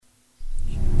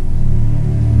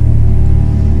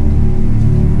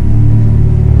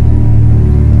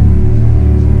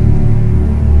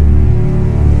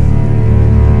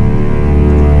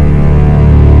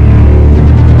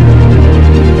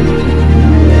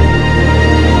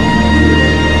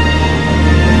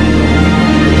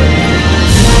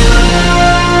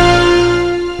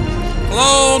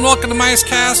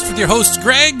your hosts,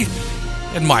 Greg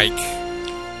and Mike.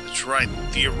 That's right,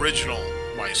 the original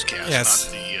Micecast, yes.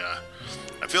 Not the.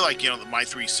 I feel like the My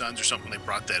Three Sons or something. They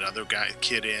brought that other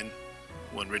kid in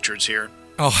when Richard's here.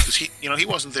 Oh, because he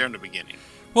wasn't there in the beginning.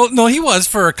 Well, no, he was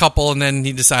for a couple, and then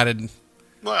he decided.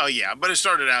 Well, yeah, but it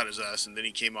started out as us, and then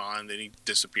he came on, then he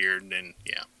disappeared, and then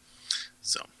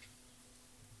so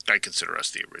I consider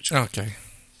us the original. Okay.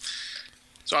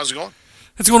 So how's it going?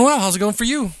 It's going well. How's it going for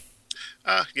you?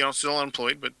 Still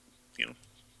unemployed, but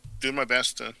doing my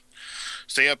best to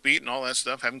stay upbeat and all that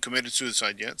stuff. Haven't committed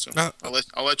suicide yet, so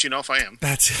I'll let you know if I am.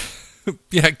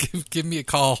 Give me a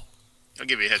call. I'll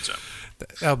give you a heads up.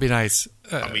 That'll be nice.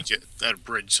 I'll meet you at a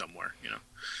bridge somewhere.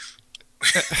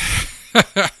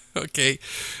 Okay.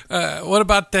 What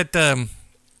about that?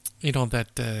 That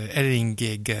editing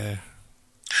gig.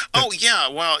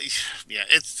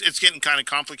 It's getting kind of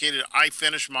complicated. I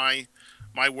finished my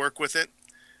work with it.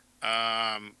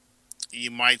 You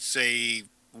might say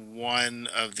one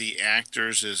of the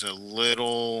actors is a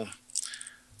little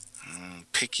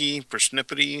picky,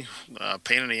 persnippety,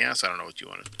 pain in the ass. I don't know what you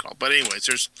want to call it. But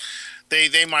anyways,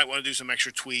 they might want to do some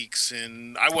extra tweaks,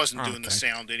 and I wasn't doing the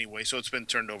sound anyway, so it's been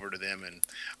turned over to them. And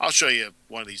I'll show you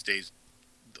one of these days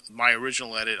my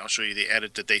original edit. I'll show you the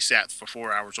edit that they sat for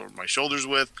 4 hours over my shoulders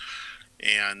with,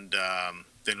 and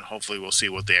then hopefully we'll see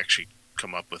what they actually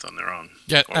come up with on their own.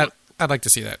 Yeah, I'd like to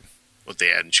see that. What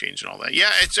they add and change and all that. Yeah,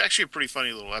 it's actually a pretty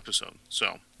funny little episode.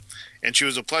 So, and she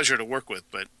was a pleasure to work with,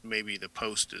 but maybe the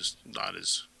post is not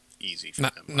as easy for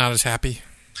them. Not as happy?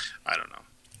 I don't know.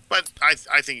 But I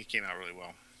think it came out really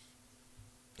well.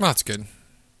 Well, that's good.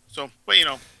 So, but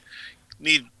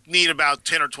need about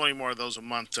 10 or 20 more of those a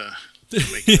month to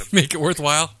make it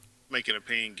worthwhile. Make it a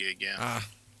paying gig, yeah.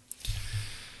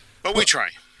 But we try.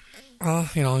 Well,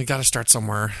 you got to start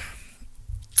somewhere.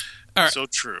 All right. So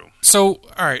true. So,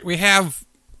 all right, we have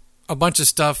a bunch of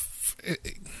stuff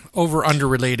over-under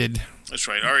related. That's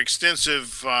right. Our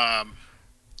extensive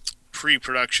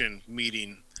pre-production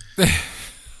meeting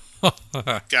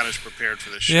got us prepared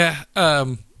for this show. Yeah.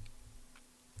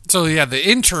 The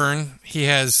intern, he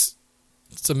has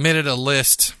submitted a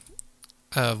list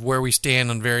of where we stand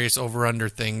on various over-under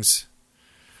things.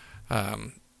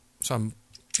 It's on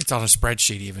a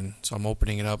spreadsheet even, so I'm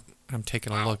opening it up. I'm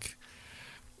taking a look.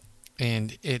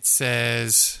 And it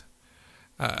says,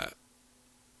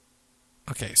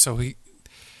 so we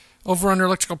over-under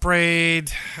electrical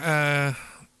parade.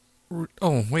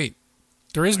 Wait,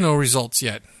 there is no results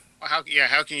yet. How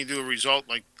can you do a result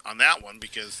like on that one?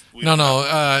 Because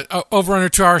over-under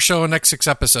 2-hour show, next 6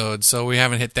 episodes, so we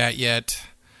haven't hit that yet.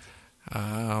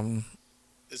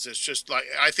 Is this just like,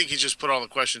 I think he just put all the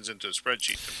questions into a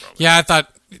spreadsheet. Probably. Yeah, I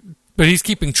thought, but he's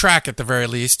keeping track at the very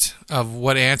least of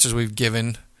what answers we've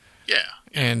given. Yeah.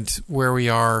 And where we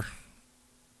are.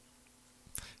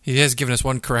 He has given us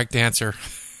one correct answer.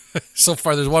 So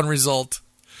far, there's one result.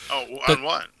 Oh, on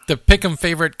what? The Pick'em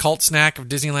favorite cult snack of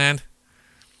Disneyland.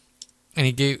 And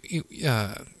he gave...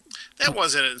 that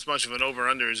wasn't as much of an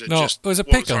over-under as it it was a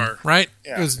Pick'em, right?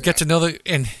 Yeah, it was get to know the...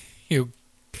 And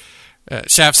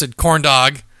Shaft said corn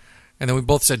dog, and then we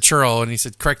both said churro, and he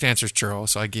said correct answer is churro,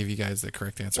 so I gave you guys the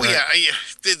correct answer. Well,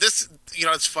 this,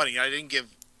 it's funny. I didn't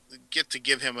get to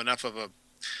give him enough of a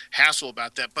hassle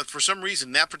about that, but for some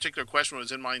reason that particular question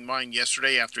was in my mind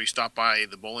yesterday after he stopped by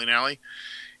the bowling alley,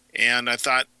 and I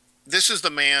thought, this is the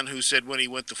man who said when he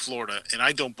went to Florida, and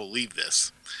I don't believe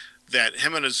this, that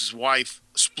him and his wife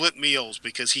split meals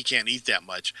because he can't eat that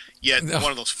much, yet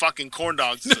one of those fucking corn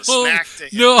dogs is a snack to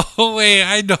him. No way,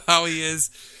 I know how he is.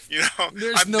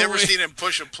 I've never seen him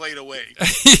push a plate away.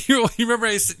 You remember,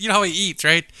 how he eats,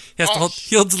 right? He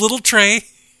holds a little tray.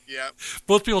 Yeah.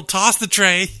 Both people toss the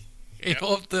tray. You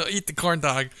have to eat the corn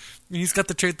dog. He's got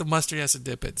the tray with the mustard. He has to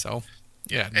dip it. So,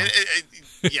 yeah. No.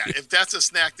 If that's a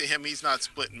snack to him, he's not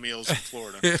splitting meals in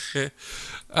Florida.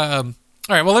 All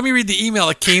right. Well, let me read the email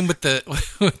that came with the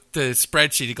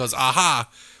spreadsheet. He goes, "Aha!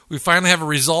 We finally have a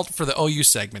result for the OU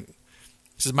segment."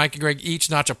 He says, "Mike and Greg each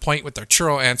notch a point with their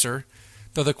churro answer.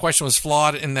 Though the question was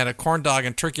flawed in that a corn dog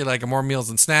and turkey leg are more meals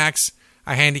than snacks,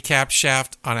 I handicapped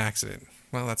Shaft on accident."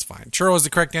 Well, that's fine. Churro is the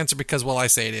correct answer because, I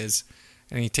say it is.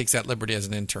 And he takes that liberty as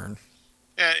an intern.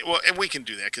 Yeah, and we can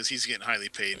do that because he's getting highly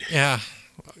paid. Yeah,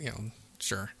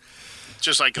 sure.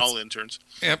 Just like all interns.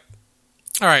 Yep.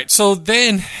 All right, so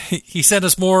then he sent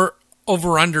us more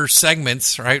over-under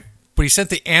segments, right? But he sent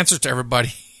the answers to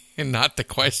everybody and not the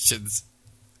questions.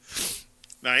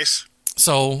 Nice.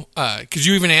 So, because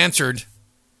you even answered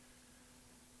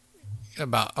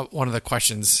about one of the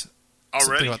questions.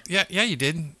 Already? Yeah, you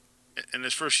did. In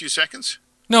his first few seconds?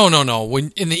 No.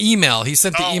 When in the email, he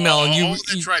sent the email, and you.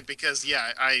 That's right. Because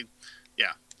I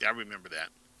remember that.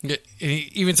 Yeah,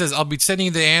 he even says, "I'll be sending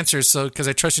you the answers, so because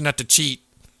I trust you not to cheat."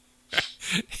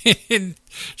 And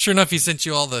sure enough, he sent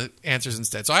you all the answers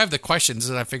instead. So I have the questions,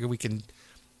 and I figure we can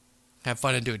have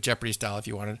fun and do it Jeopardy style if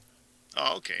you wanted.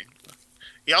 Oh, okay.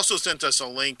 He also sent us a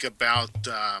link about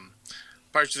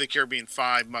Pirates of the Caribbean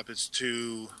 5, Muppets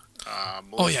 2.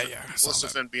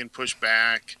 Maleficent being pushed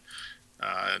back.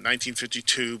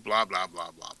 1952. Blah blah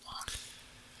blah blah blah.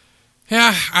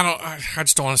 Yeah, I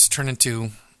just don't want us to turn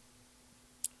into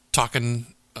talking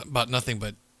about nothing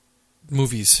but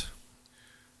movies.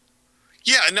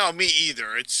 Yeah, no, me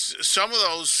either. It's some of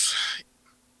those.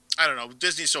 I don't know.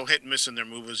 Disney's so hit and miss in their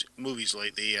movies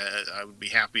lately. I would be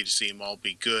happy to see them all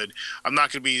be good. I'm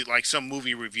not going to be like some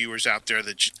movie reviewers out there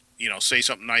that say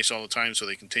something nice all the time so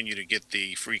they continue to get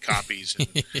the free copies and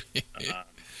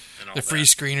all the free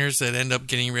screeners that end up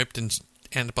getting ripped and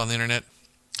end up on the internet.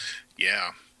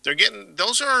 Yeah,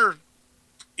 those are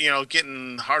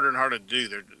getting harder and harder to do.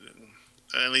 They're,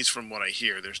 at least from what I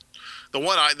hear. There's the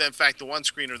one the one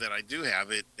screener that I do have,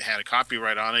 it had a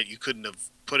copyright on it. You couldn't have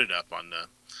put it up on the.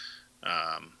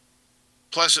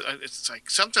 Plus, it's like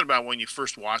something about when you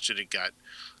first watch it, it got,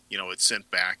 it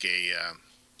sent back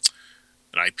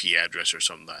an IP address or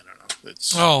something. I don't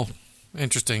know.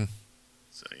 Interesting.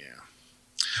 So yeah.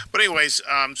 But anyways,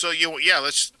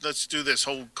 let's do this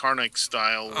whole Karnak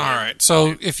style. All right.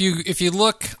 So if you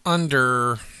look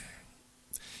under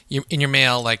in your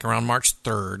mail, like around March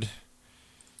 3rd,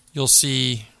 you'll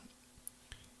see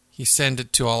he sent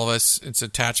it to all of us. It's an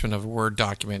attachment of a Word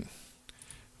document.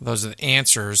 Those are the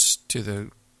answers to the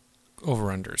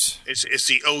over-unders. It's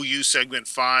the OU segment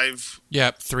 5.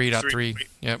 Yep, 3.3.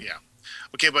 Yep. Yeah.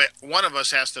 Okay, but one of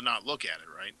us has to not look at it,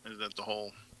 right? Is that the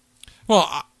whole...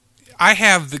 Well, I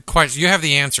have the question. You have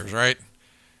the answers, right?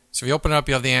 So if you open it up,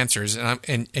 you have the answers,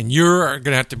 and you're going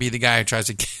to have to be the guy who tries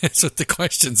to guess what the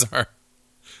questions are.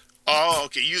 Oh,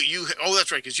 okay.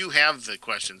 That's right, because you have the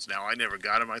questions now. I never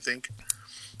got them, I think.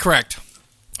 Correct.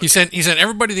 Okay. He sent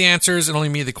everybody the answers and only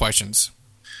me the questions.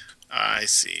 I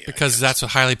see. Because that's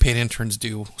what highly paid interns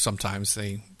do. Sometimes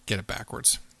they get it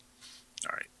backwards.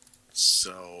 All right.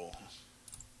 So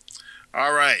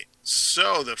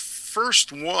the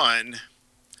first one.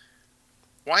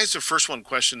 Why is the first one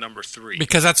question number 3?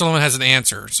 Because that's the one that has an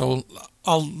answer. So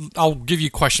I'll give you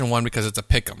question 1 because it's a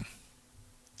pick'em.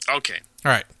 Okay.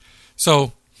 All right.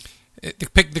 So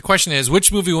the question is, which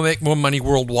movie will make more money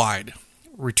worldwide?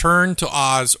 Return to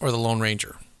Oz or The Lone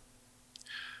Ranger?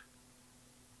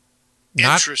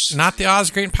 Not the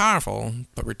Oz Great and Powerful,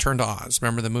 but Return to Oz.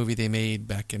 Remember the movie they made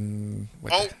back in...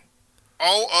 the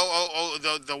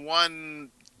one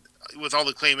with all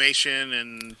the claymation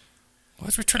and...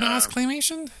 Was Return to Oz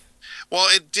claymation?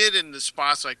 Well, it did in the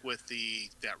spots like with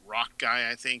that rock guy,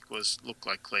 I think, looked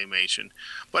like claymation.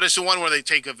 But it's the one where they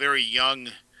take a very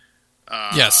young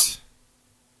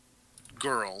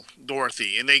girl,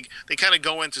 Dorothy, and they kind of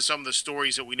go into some of the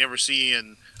stories that we never see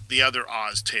in the other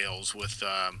Oz tales with...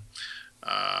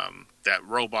 that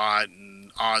robot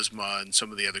and Ozma and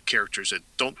some of the other characters that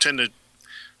don't tend to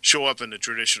show up in the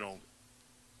traditional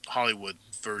Hollywood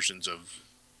versions of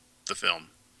the film.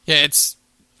 Yeah, it's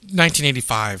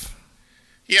 1985.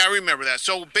 Yeah, I remember that.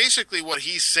 So basically what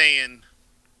he's saying,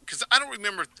 because I don't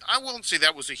remember, I won't say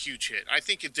that was a huge hit. I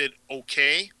think it did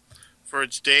okay for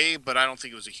its day, but I don't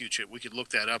think it was a huge hit. We could look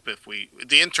that up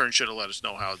the intern should have let us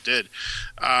know how it did.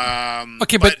 Hang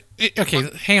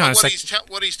on a second.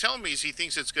 What he's telling me is he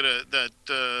thinks that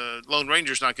Lone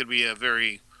Ranger's not going to be a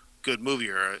very good movie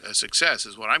or a success,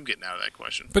 is what I'm getting out of that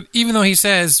question. But even though he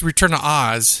says Return to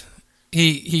Oz,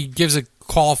 he gives a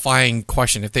qualifying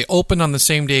question. If they open on the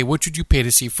same day, which would you pay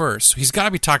to see first? So he's got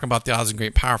to be talking about the Oz and Great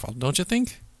and Powerful, don't you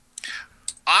think?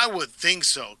 I would think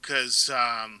so, because...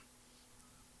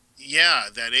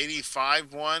 that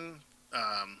 85 one.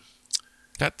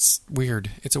 That's weird.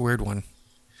 It's a weird one.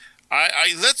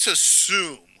 Let's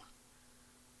assume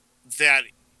that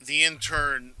the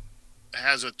intern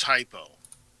has a typo.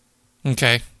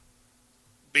 Okay.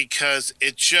 Because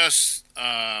it just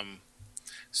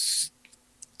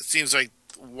seems like,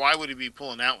 why would he be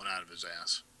pulling that one out of his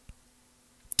ass?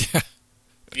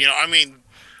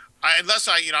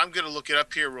 I'm going to look it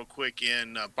up here real quick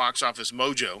in Box Office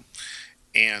Mojo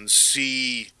and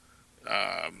see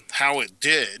how it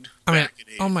did. Back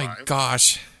in 85. Oh my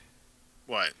gosh!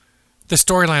 What? The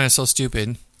storyline is so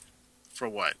stupid. For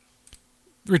what?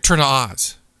 Return to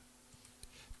Oz.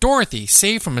 Dorothy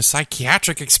saved from a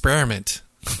psychiatric experiment.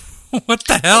 What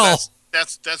the hell? Well,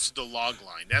 that's the log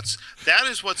line. That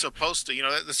is what's supposed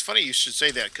to. That's funny you should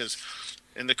say that, because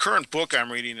in the current book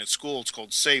I'm reading at school, it's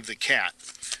called Save the Cat.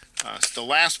 It's the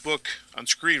last book on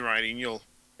screenwriting you'll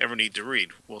ever need to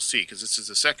read. We'll see, because this is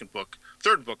the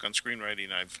third book on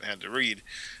screenwriting I've had to read.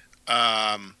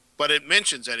 But it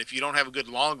mentions that if you don't have a good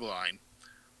log line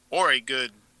or a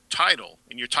good title,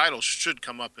 and your title should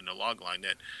come up in the log line,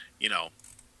 that,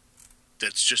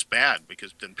 that's just bad,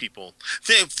 because then people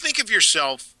think of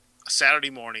yourself a Saturday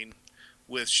morning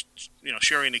with,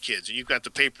 Sherry and the kids, and you've got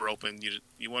the paper open,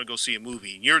 you want to go see a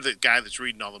movie, and you're the guy that's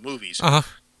reading all the movies. Uh-huh.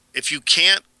 If you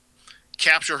can't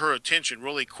capture her attention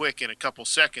really quick in a couple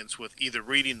seconds with either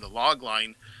reading the log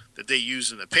line that they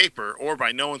use in the paper or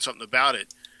by knowing something about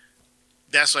it,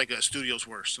 that's like a studio's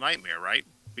worst nightmare, right?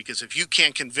 Because if you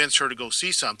can't convince her to go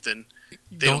see something,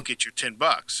 they don't get your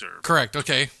 $10 or correct.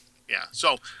 Okay. Yeah.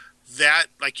 So that,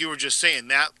 like you were just saying,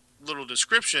 that little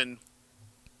description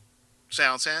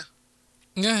sounds,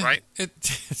 yeah, right?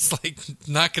 It's like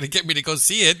not going to get me to go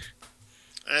see it.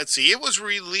 Let's see. It was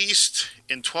released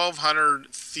in 1,200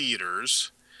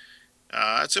 theaters.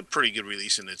 It's a pretty good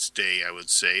release in its day, I would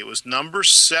say. It was number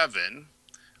 7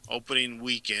 opening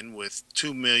weekend with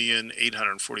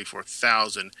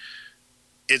 2,844,000.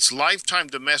 Its lifetime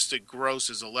domestic gross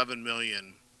is $11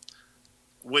 million,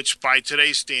 which by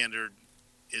today's standard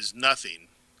is nothing.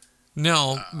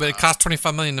 No, but it cost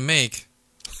 $25 million to make.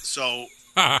 So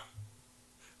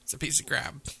it's a piece of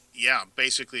crap. Yeah,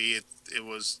 basically it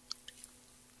was.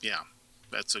 Yeah,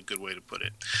 that's a good way to put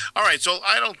it. All right, so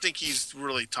I don't think he's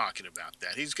really talking about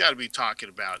that. He's got to be talking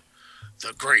about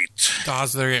the great.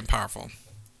 Oz, they're getting powerful.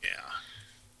 Yeah.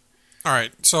 All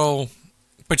right, so,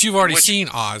 but you've already seen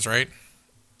Oz, right?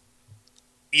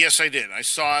 Yes, I did. I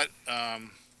saw it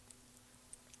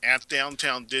at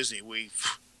Downtown Disney.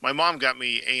 My mom got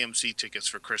me AMC tickets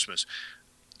for Christmas.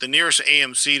 The nearest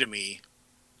AMC to me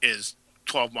is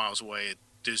 12 miles away at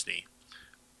Disney,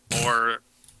 or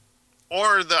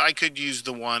I could use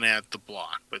the one at the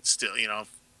block. But still, if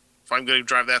I'm going to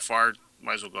drive that far,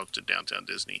 might as well go up to Downtown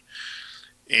Disney.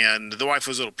 And the wife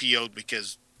was a little PO'd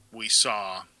because we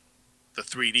saw the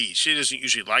 3D. She doesn't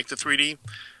usually like the 3D,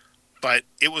 but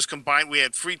it was combined. We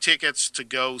had free tickets to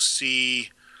go see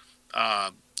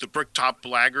the Bricktop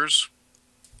Blaggers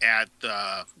at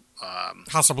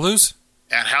House of Blues?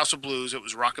 At House of Blues. It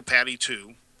was Rockapatty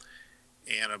 2,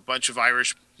 and a bunch of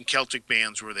Irish and Celtic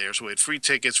bands were there. So we had free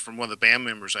tickets from one of the band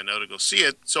members I know to go see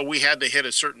it. So we had to hit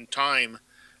a certain time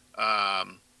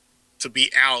to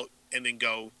be out and then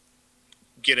go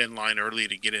get in line early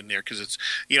to get in there, because it's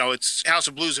House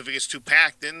of Blues. If it gets too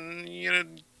packed, then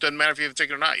it doesn't matter if you have a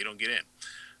ticket or not, you don't get in.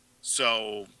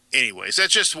 So anyways,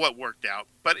 that's just what worked out.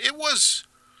 But it was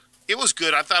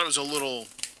good. I thought it was a little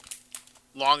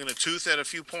long in the tooth at a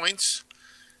few points,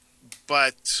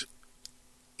 but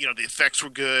the effects were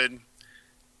good.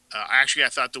 Actually, I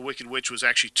thought the Wicked Witch was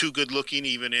actually too good looking,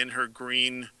 even in her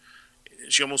green.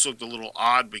 She almost looked a little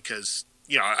odd because,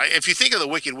 if you think of the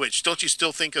Wicked Witch, don't you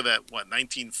still think of that,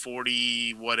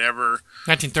 1940, whatever?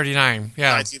 1939,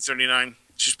 yeah. 1939.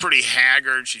 She's pretty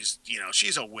haggard. She's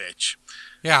a witch.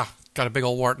 Yeah, got a big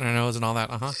old wart in her nose and all that,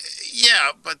 uh-huh.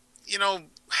 Yeah, but,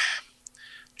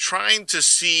 trying to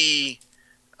see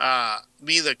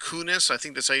Mila Kunis, I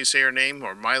think that's how you say her name,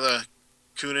 or Mila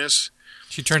Kunis.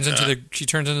 She turns into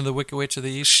the Wicked Witch of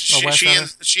the East or West.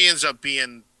 She ends up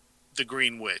being the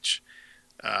Green Witch,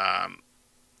 and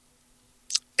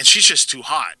she's just too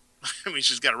hot. I mean,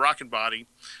 she's got a rocking body.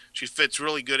 She fits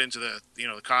really good into the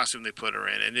the costume they put her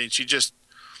in, and then she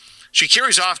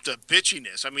carries off the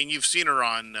bitchiness. I mean, you've seen her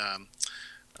on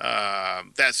that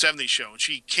 '70s show, and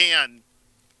she can.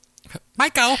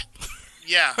 Michael.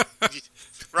 Yeah,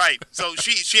 right. So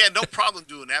she had no problem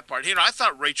doing that part. I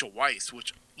thought Rachel Weisz,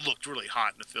 which looked really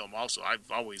hot in the film. Also, I've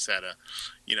always had a,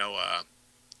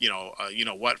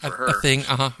 what for her a thing.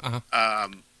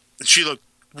 She looked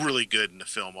really good in the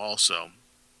film also.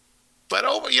 But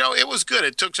it was good.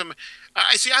 It took some.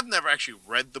 I've never actually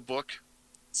read the book,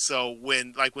 so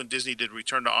when Disney did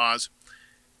Return to Oz,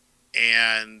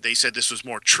 and they said this was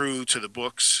more true to the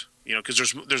books,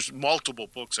 because there's multiple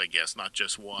books, I guess, not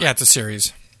just one. Yeah, it's a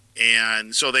series.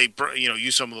 And so they,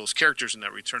 use some of those characters in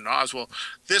that Return to Oz. Well,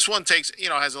 this one takes,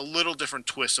 has a little different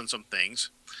twist on some things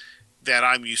that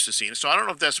I'm used to seeing. So I don't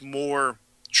know if that's more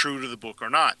true to the book or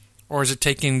not. Or is it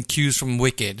taking cues from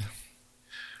Wicked?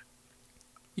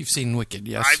 You've seen Wicked,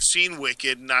 yes? I've seen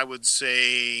Wicked, and I would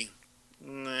say,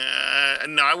 no,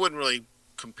 I wouldn't really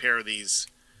compare these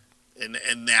in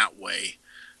that way.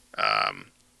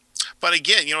 But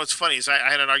again, it's funny is I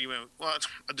had a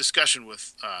discussion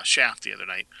with Shaft the other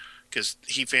night, because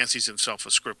he fancies himself a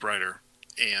scriptwriter.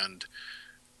 And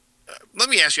let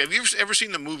me ask you, have you ever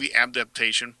seen the movie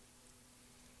Adaptation?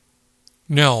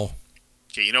 No.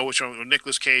 Okay, you know which one? With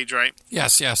Nicolas Cage, right?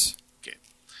 Yes. Okay.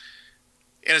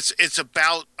 and it's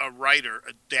about a writer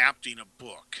adapting a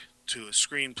book to a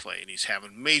screenplay, and he's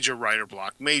having major writer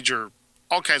block,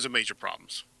 all kinds of major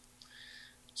problems.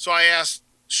 So I asked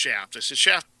Shaft. I said,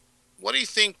 Shaft, what do you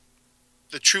think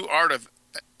the true art of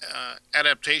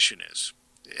adaptation is?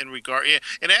 And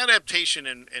adaptation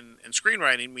and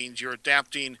screenwriting means you're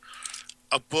adapting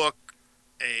a book.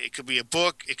 It could be a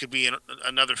book. It could be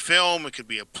another film. It could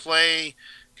be a play.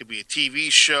 It could be a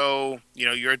TV show.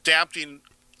 You're adapting.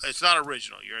 It's not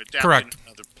original. You're adapting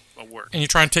a work. And you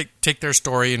try and take their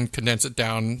story and condense it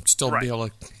down, still be able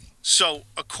to... So,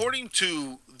 according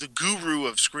to the guru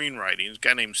of screenwriting, a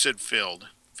guy named Sid Field,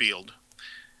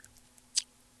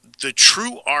 the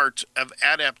true art of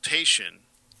adaptation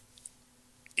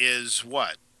is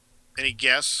what? Any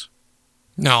guess?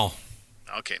 No.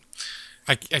 Okay.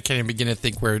 I can't even begin to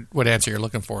think what answer you're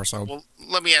looking for. So, well,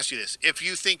 let me ask you this: if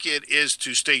you think it is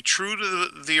to stay true to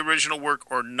the original work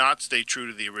or not stay true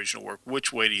to the original work,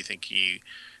 which way do you think he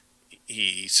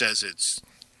says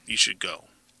you should go?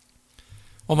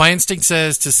 Well, my instinct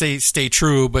says to stay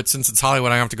true, but since it's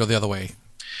Hollywood, I have to go the other way.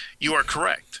 You are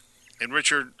correct. And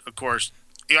Richard, of course,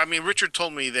 Richard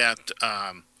told me that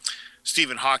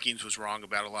Stephen Hawking was wrong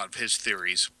about a lot of his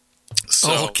theories.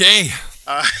 So, okay.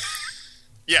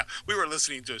 Yeah, we were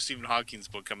listening to a Stephen Hawking's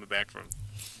book coming back from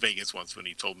Vegas once when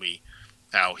he told me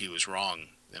how he was wrong.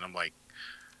 And I'm like,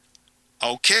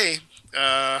 okay,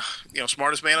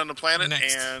 smartest man on the planet.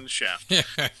 Next. And Shaft.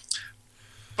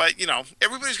 But,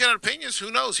 everybody's got opinions.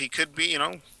 Who knows? He could be,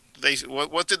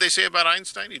 what did they say about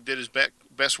Einstein? He did his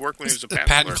best work when he was a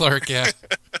patent clerk. Yeah.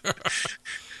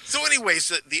 So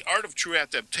anyways, the art of true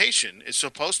adaptation is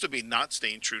supposed to be not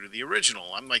staying true to the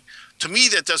original. I'm like, to me,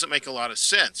 that doesn't make a lot of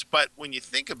sense. But when you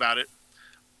think about it,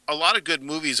 a lot of good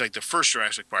movies like the first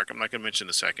Jurassic Park, I'm not going to mention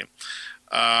the second,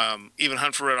 even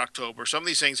Hunt for Red October, some of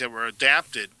these things that were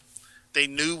adapted, they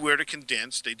knew where to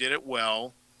condense. They did it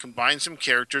well, combined some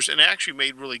characters, and actually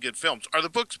made really good films. Are the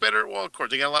books better? Well, of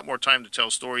course, they got a lot more time to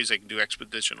tell stories. They can do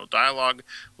expositional dialogue,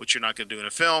 which you're not going to do in a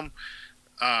film,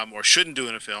 or shouldn't do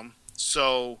in a film.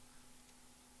 So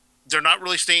they're not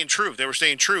really staying true. If they were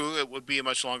staying true, it would be a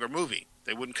much longer movie.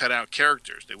 They wouldn't cut out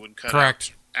characters. They wouldn't cut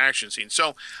out action scenes.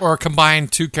 Or combine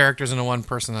two characters into one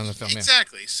person in the film.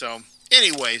 Exactly. Yeah. So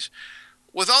anyways,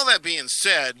 with all that being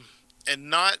said, and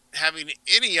not having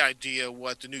any idea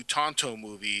what the new Tonto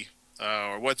movie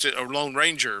or Lone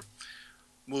Ranger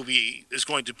movie is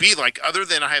going to be like, other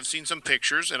than I have seen some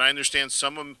pictures, and I understand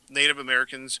some Native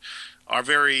Americans are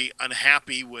very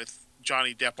unhappy with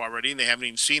Johnny Depp already, and they haven't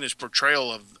even seen his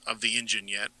portrayal of the Injun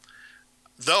yet.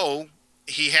 Though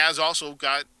he has also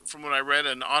got, from what I read,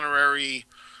 an honorary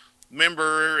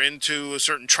member into a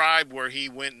certain tribe where he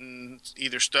went and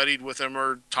either studied with them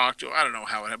or talked to. I don't know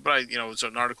how it happened, but it's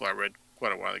an article I read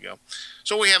quite a while ago.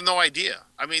 So we have no idea.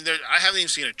 I mean, I haven't even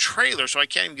seen a trailer, so I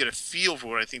can't even get a feel for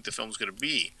what I think the film's going to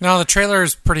be. No, the trailer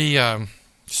is pretty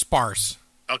sparse.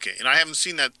 Okay, and I haven't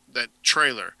seen that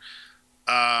trailer.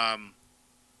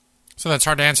 So that's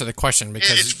hard to answer the question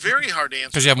because it's very hard to answer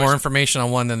because you have more information on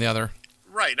one than the other.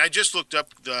 Right. I just looked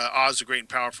up the Oz the Great and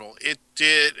Powerful. It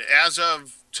did, as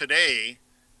of today,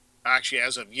 actually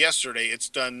as of yesterday, it's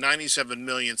done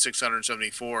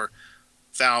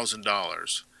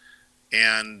 $97,674,000,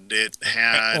 and it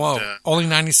had only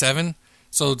 97.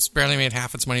 So it's barely made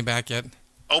half its money back yet.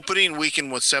 Opening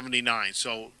weekend was 79.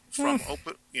 So from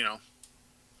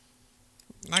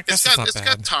I guess it's not bad. It's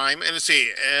got time, and let's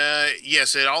see.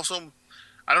 Yes, it also.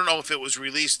 I don't know if it was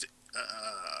released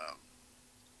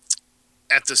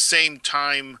at the same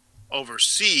time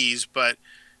overseas, but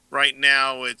right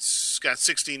now it's got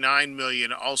 69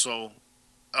 million, also,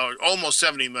 or almost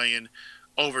 70 million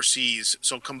overseas.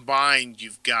 So combined,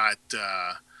 you've got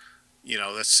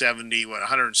that's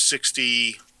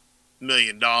 160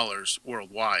 $1,000,000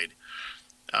 worldwide,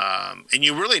 and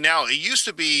you really now. It used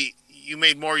to be. You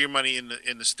made more of your money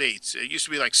in the States. It used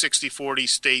to be like 60-40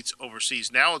 states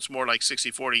overseas. Now it's more like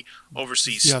 60-40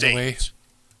 overseas the other way.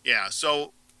 Yeah.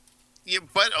 So,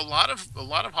 but a lot of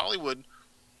Hollywood,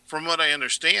 from what I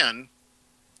understand,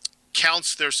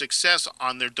 counts their success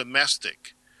on their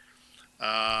domestic.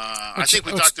 I think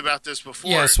we talked about this before.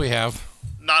 Yes, we have.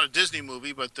 Not a Disney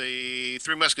movie, but the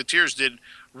Three Musketeers did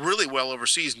really well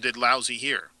overseas and did lousy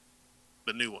here.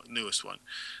 The newest one.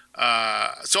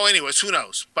 So anyways, who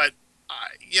knows? But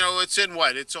it's in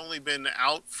what? It's only been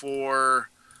out for,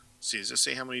 does it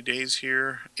say how many days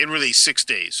here? It really 6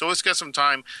 days. So it's got some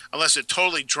time, unless it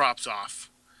totally drops off.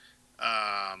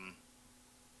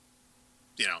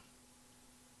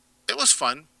 It was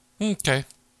fun. Okay.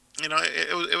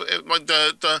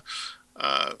 The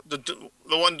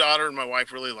one daughter and my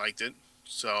wife really liked it.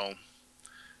 So,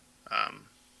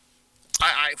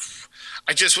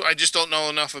 I just don't know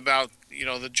enough about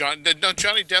Johnny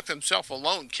Depp himself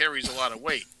alone carries a lot of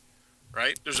weight,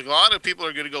 right? There's a lot of people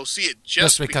are going to go see it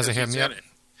just because of him. He's Yep. in it.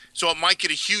 So it might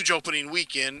get a huge opening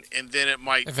weekend, and then it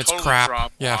might If it's totally crap,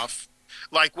 drop yeah. off.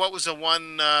 Like what was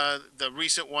the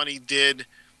recent one he did?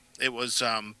 It was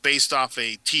based off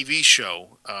a TV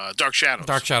show, Dark Shadows.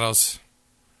 Dark Shadows.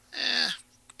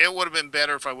 It would have been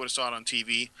better if I would have saw it on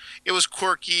TV. It was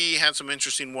quirky, had some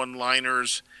interesting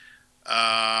one-liners,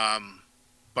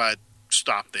 but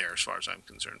stop there as far as I'm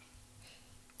concerned.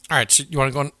 All right, so you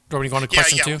want to go on to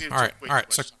question two? We'll All right.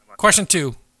 wait, So question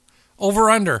two, over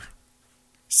under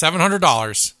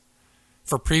 $700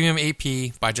 for premium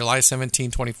AP by July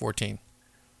 17, 2014.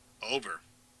 Over.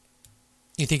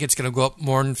 You think it's going to go up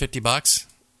more than $50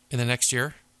 in the next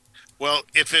year? Well,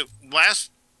 if it last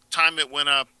time it went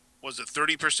up, was it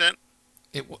 30%?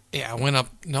 It went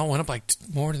up. No, it went up like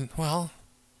more than Or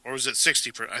was it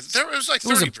 60%? It was like 30%. It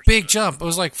was a big jump. It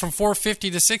was like from $450 to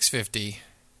 $650.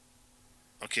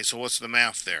 Okay, so what's the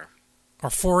math there? Or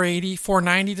 $480,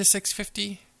 $490 to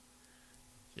 $650.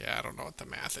 Yeah, I don't know what the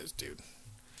math is, dude.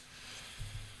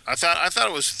 I thought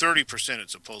it was 30%. It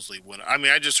supposedly went. I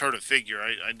mean, I just heard a figure.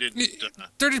 I didn't.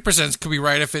 30% could be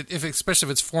right if especially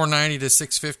if it's $490 to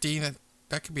 $650.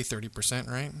 That could be 30%,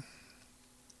 right?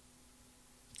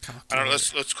 I don't know.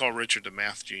 Let's call Richard the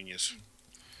math genius.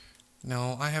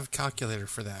 No, I have a calculator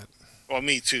for that. Well,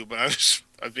 me too, but I was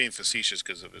being facetious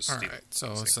because of his. All right,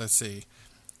 so let's see,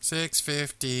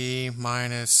 650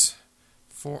 minus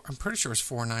 4. I'm pretty sure it's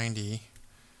 490.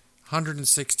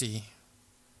 160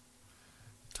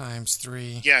 times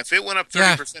 3. Yeah, if it went up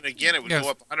 30% again, it would go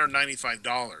up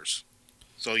 $195.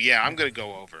 So yeah, I'm going to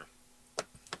go over.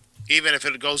 Even if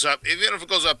it goes up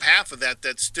half of that,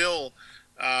 that's still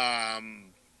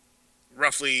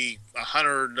roughly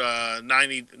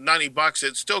 $190.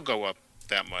 It'd still go up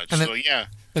that much. So yeah,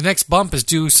 the next bump is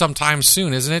due sometime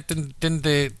soon, isn't it? Didn't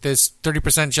this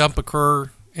 30% jump occur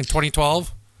in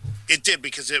 2012? It did,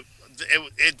 because it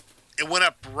went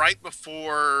up right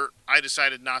before I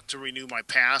decided not to renew my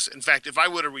pass. In fact, if I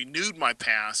would have renewed my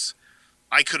pass,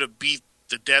 I could have beat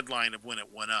the deadline of when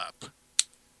it went up.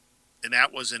 And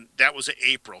that was in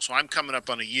April. So I'm coming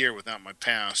up on a year without my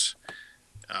pass.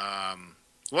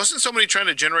 Wasn't somebody trying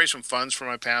to generate some funds for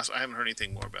my pass? I haven't heard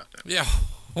anything more about that. Yeah.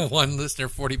 One listener,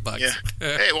 $40. Yeah.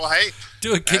 Hey,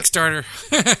 do a Kickstarter.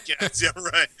 Yeah,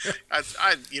 right.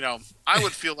 I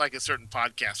would feel like a certain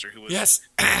podcaster who was yes.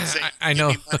 saying, I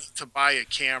know. Give me money to buy a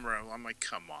camera. I'm like,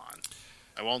 come on,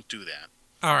 I won't do that.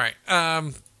 All right.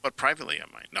 But privately, I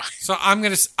might. No. So I'm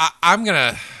gonna.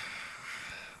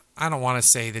 I don't want to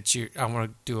say that I want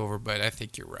to do over, but I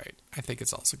think you're right. I think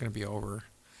it's also going to be over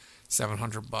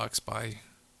 $700 by.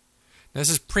 This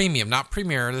is premium, not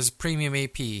premier. This is premium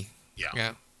AP.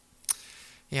 Yeah.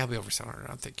 It'll be over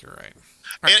 700. I think you're right.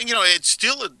 And it's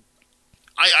still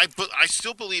I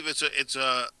still believe it's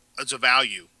a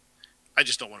value. I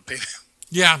just don't want to pay that.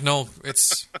 Yeah, no,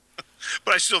 it's.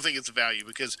 But I still think it's a value,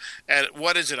 because at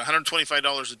what is it,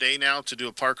 $125 a day now to do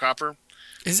a park hopper?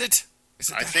 Is it?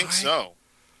 I think so.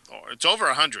 Or it's over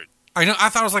 100. I know. I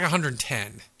thought it was like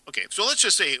 110. Okay, so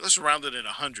let's round it at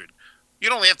 100.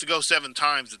 You'd only have to go 7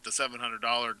 times at the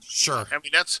 $700. Sure. I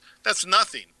mean, that's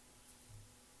nothing.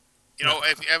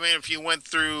 If you went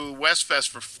through Westfest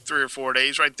for 3 or 4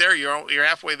 days, right there, you're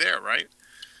halfway there, right?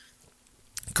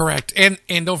 Correct. And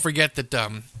don't forget that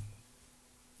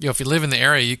if you live in the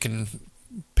area, you can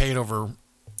pay it over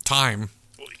time.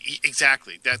 Well,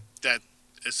 exactly. That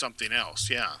is something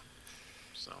else. Yeah.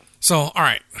 So all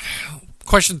right.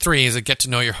 Question 3 is a get to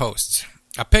know your hosts.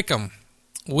 Pick 'em.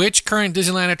 Which current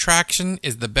Disneyland attraction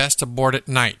is the best to board at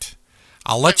night?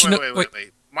 I'll let you know.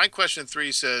 Wait. My question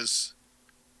 3 says,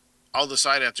 I'll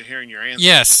decide after hearing your answer.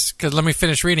 Yes, because let me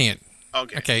finish reading it.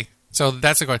 Okay. So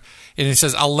that's the question. And it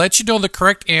says, I'll let you know the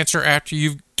correct answer after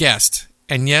you've guessed.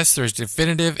 And yes, there's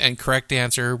definitive and correct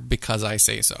answer because I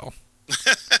say so.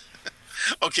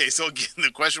 Okay, so again,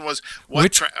 the question was,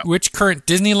 which current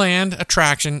Disneyland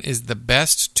attraction is the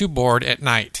best to board at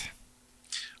night?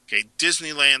 Okay,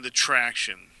 Disneyland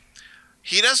attraction.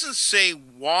 He doesn't say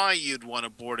why you'd want to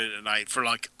board it at night, for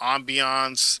like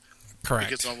ambiance. Correct.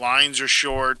 Because the lines are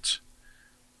short.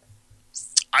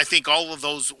 I think all of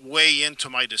those weigh into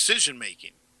my decision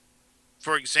making.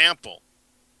 For example,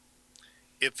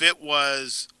 if it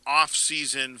was off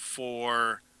season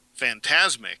for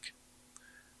Fantasmic,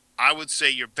 I would say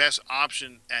your best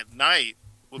option at night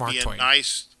would Mark be Twain.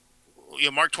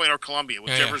 Mark Twain or Columbia,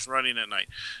 whichever's running at night.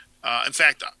 In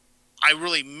fact, I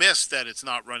really miss that it's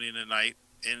not running at night,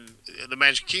 and the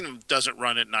Magic Kingdom doesn't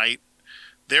run at night.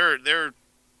 Their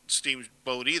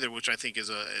steamboat either, which I think is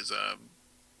a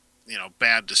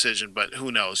bad decision, but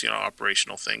who knows,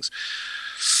 operational things.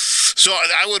 So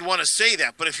I would want to say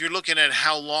that, but if you're looking at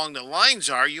how long the lines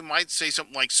are, you might say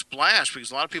something like splash,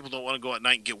 because a lot of people don't want to go at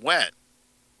night and get wet.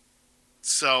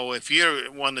 So if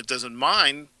you're one that doesn't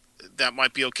mind, that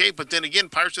might be okay. But then again,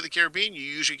 Pirates of the Caribbean, you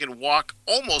usually can walk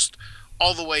almost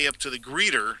all the way up to the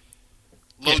greeter,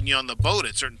 loading you on the boat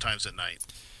at certain times at night.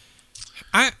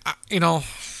 But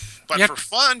for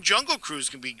fun, Jungle Cruise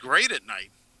can be great at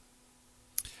night.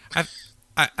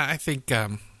 I think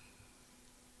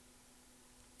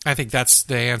that's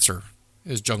the answer,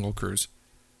 is Jungle Cruise.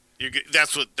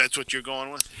 That's what you're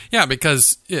going with? Yeah,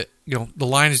 because the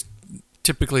line is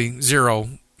typically 0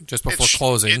 just before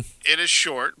closing. It is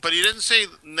short, but he didn't say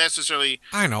necessarily.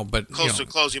 I know, but close to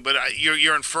closing. But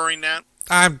you're inferring that.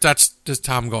 That's just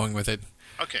how I'm going with it.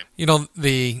 Okay.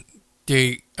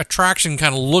 The attraction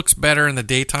kind of looks better in the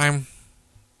daytime,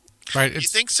 right? You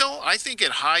think so? I think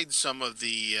it hides some of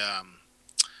the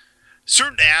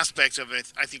certain aspects of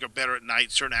it. I think are better at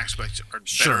night. Certain aspects are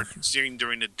better seen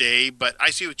during the day. But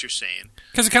I see what you're saying.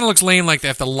 Because it kind of looks lame, like they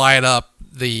have to light up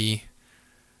the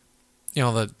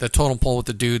totem pole with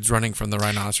the dudes running from the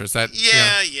rhinoceros. I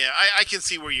can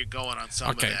see where you're going on some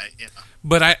of that. Yeah.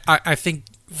 But I think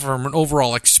from an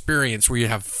overall experience where you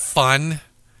have fun,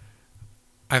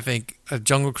 I think a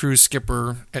Jungle Cruise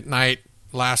skipper at night,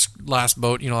 last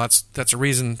boat, that's a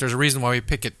reason. There's a reason why we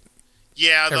pick it.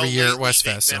 Yeah, every year at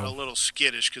Westfest. They've been a little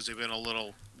skittish because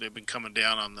they've been coming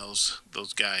down on those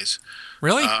guys.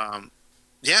 Really?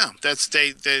 Yeah, that's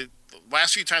the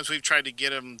last few times we've tried to get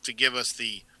them to give us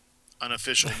the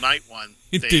unofficial night one.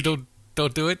 They don't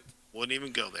do it. Wouldn't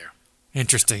even go there.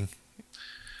 Interesting.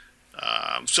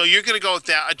 So you're going to go with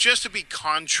that, just to be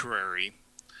contrary.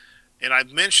 And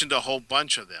I've mentioned a whole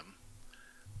bunch of them.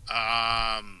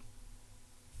 I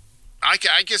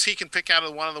guess he can pick out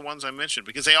of one of the ones I mentioned,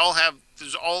 because they all have.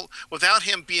 Without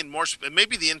him being more.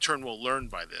 Maybe the intern will learn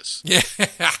by this. Yeah.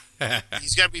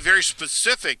 He's got to be very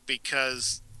specific,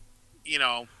 because,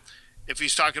 if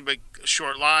he's talking about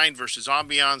short line versus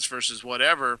ambiance versus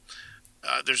whatever,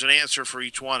 there's an answer for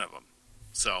each one of them.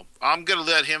 So I'm going to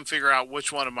let him figure out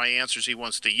which one of my answers he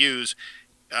wants to use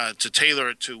to tailor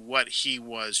it to what he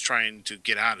was trying to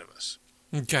get out of us.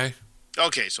 Okay.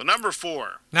 Okay, so number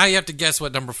 4. Now you have to guess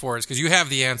what number 4 is, because you have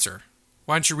the answer.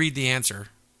 Why don't you read the answer?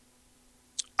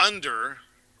 Under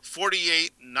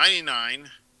 $48.99,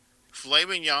 filet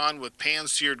mignon with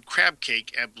pan-seared crab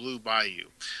cake at Blue Bayou.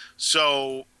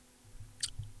 So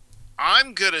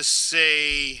I'm going to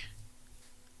say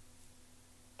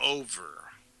over.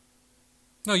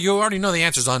 No, you already know the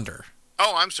answer's under.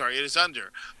 Oh, I'm sorry. It is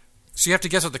under. So you have to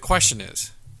guess what the question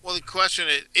is. Well, the question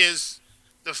is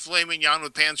the filet mignon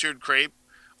with pan-seared crepe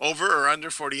over or under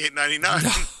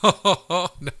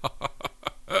 $48.99? No.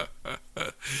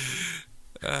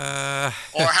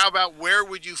 Or how about, where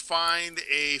would you find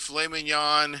a filet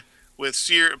mignon with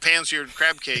pan-seared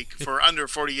crab cake for under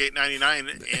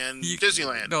 $48.99 in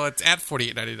Disneyland? No, it's at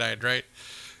 $48.99, right?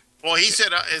 Well, he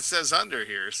said it says under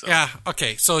here. So. Yeah,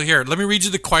 okay. So here, let me read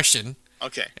you the question.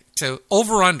 Okay. So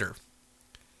over under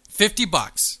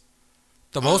 $50.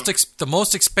 The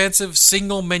most expensive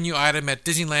single menu item at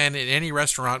Disneyland in any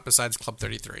restaurant besides Club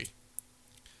 33.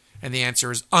 And the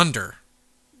answer is under.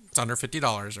 It's under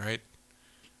 $50, right?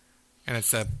 And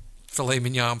it's a filet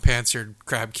mignon pan-seared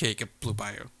crab cake at Blue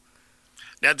Bayou.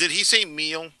 Now, did he say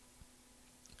meal?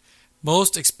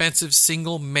 Most expensive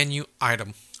single menu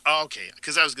item. Oh, okay.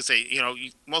 Because I was going to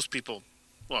say, most people,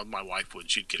 well, my wife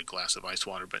would. She'd get a glass of ice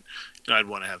water, but I'd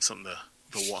want to have something to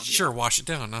wash. Sure, wash it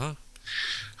down, huh?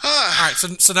 All right.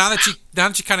 So now that you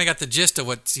kind of got the gist of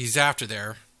what he's after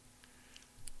there,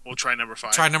 we'll try number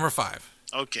 5. Try number 5.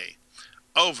 Okay.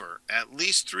 Over. At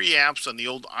least 3 apps on the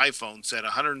old iPhone said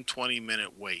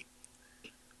 120-minute wait.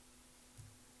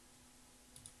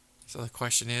 So the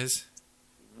question is?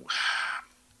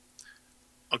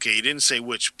 Okay, he didn't say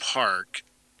which park.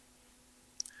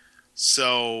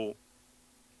 So,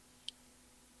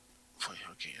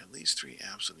 okay, at least 3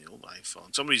 apps on the old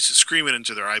iPhone. Somebody's screaming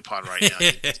into their iPod right now.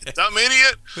 Dumb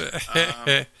idiot!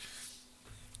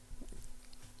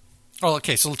 Oh,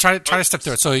 okay. So try to step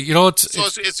through it. So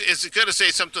it's going to say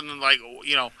something like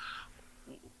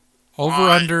over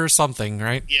under something,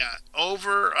 right? Yeah,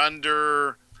 over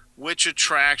under which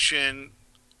attraction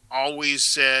always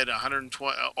said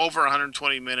 120 over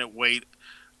 120-minute wait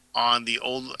on the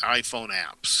old iPhone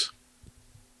apps.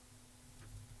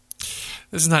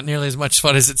 This is not nearly as much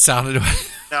fun as it sounded.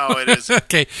 No, it isn't.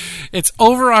 Okay, it's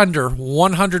over under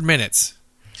 100 minutes.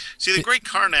 See, the Great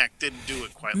Karnak didn't do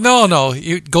it quite like No,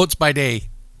 goats by day.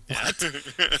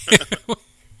 What?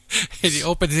 He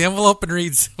opens the envelope and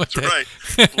reads. That's right.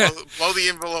 Blow the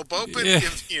envelope open. Yeah.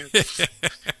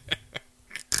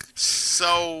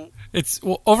 So It's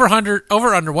over under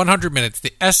 100 minutes.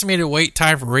 The estimated wait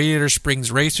time for Radiator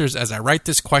Springs racers as I write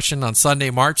this question on Sunday,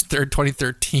 March 3rd,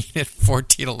 2013 at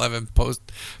 14:11 post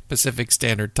Pacific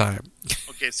Standard Time.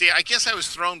 okay, see, I guess I was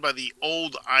thrown by the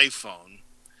old iPhone.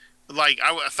 Like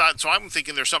I thought, so I'm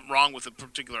thinking there's something wrong with a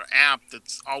particular app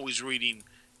that's always reading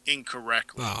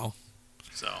incorrectly. Oh,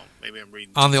 So maybe I'm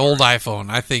reading on too the far. old iPhone,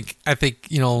 I think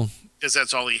Because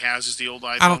that's all he has is the old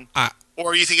iPhone. I don't.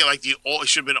 Or you think it like the old? It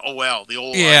should have been OL, the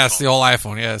old. Yes, iPhone. the old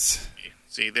iPhone. Yes,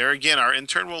 See, there again, our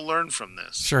intern will learn from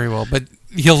this. sure he will, but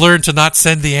he'll learn to not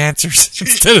send the answers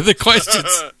instead of the questions.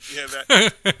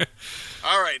 That.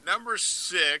 All right, number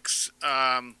 6.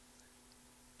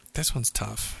 This one's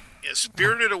tough.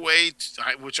 Spirited Away,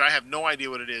 which I have no idea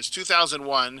what it is.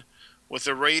 2001, with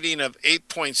a rating of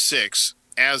 8.6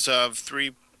 as of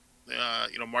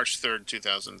March 3rd,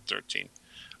 2013.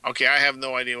 Okay, I have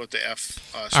no idea what the F.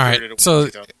 All Spirited right, so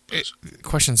 2000 is.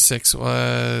 question 6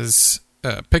 was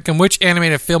pick which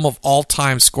animated film of all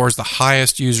time scores the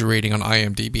highest user rating on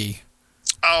IMDb.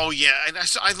 Oh yeah, and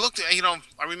I looked. I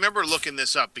remember looking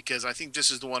this up because I think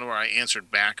this is the one where I answered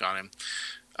back on him,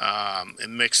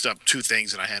 and mixed up two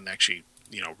things, and I hadn't actually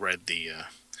read the.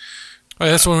 Oh,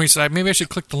 that's when we said maybe I should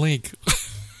click the link.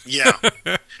 Yeah.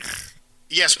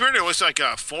 Yeah, Spirited was like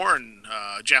a foreign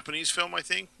Japanese film, I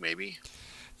think, maybe.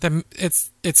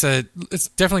 It's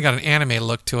definitely got an anime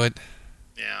look to it.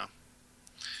 Yeah.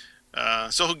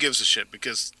 So who gives a shit?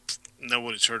 Because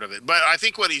nobody's heard of it. But I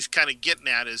think what he's kind of getting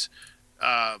at is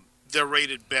they're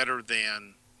rated better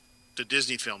than the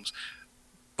Disney films.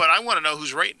 But I want to know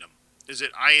who's rating them. Is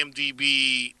it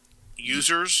IMDb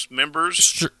users, members?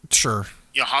 Sure.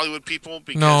 Hollywood people?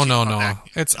 Because No.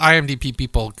 It's IMDb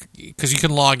people because you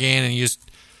can log in and you just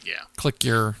click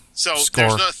your score.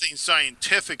 There's nothing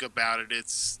scientific about it.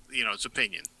 It's it's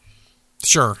opinion.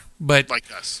 Sure, but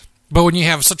like us. But when you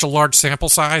have such a large sample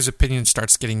size, opinion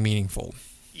starts getting meaningful.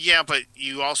 Yeah, but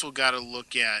you also got to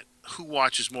look at who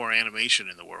watches more animation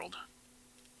in the world.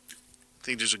 I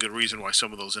think there's a good reason why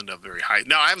some of those end up very high.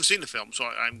 Now, I haven't seen the film, so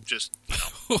I'm just.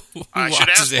 I should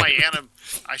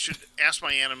ask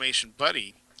my animation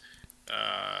buddy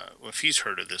if he's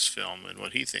heard of this film and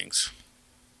what he thinks.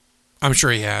 I'm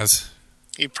sure he has.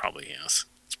 He probably has.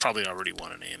 It's probably already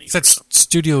won an Annie. That's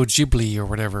Studio Ghibli or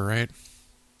whatever, right?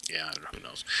 Yeah, I don't know. Who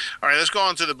knows? All right, let's go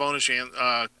on to the bonus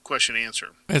question answer.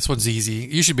 This one's easy.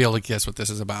 You should be able to guess what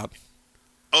this is about.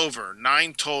 Over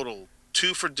 9 total.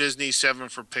 2 for Disney, 7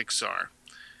 for Pixar.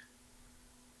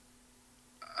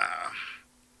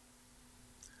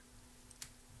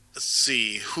 Let's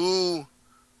see who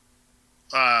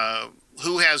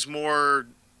has more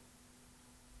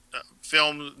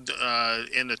film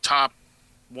in the top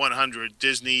 100,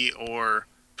 Disney or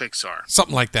Pixar?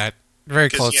 Something like that. Very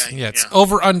close. It's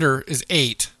over under is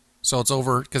 8, so it's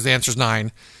over because the answer is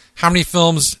 9. How many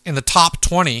films in the top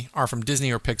 20 are from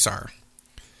Disney or Pixar?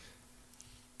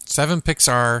 7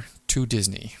 Pixar, 2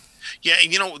 Disney. Yeah,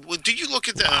 did you look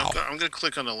at that? Wow. I'm going to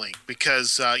click on the link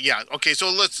because okay. So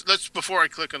let's before I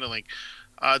click on the link,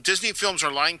 Disney films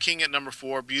are Lion King at number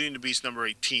 4, Beauty and the Beast number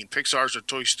 18. Pixar's are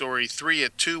Toy Story 3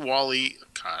 at 2, WALL-E.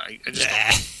 God, I just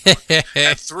don't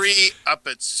at 3, up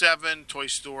at 7, Toy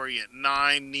Story at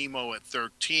 9, Nemo at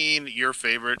 13. Your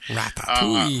favorite,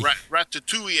 Ratatouille.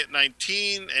 Ratatouille at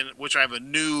 19, and which I have a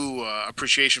new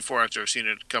appreciation for after I've seen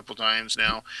it a couple times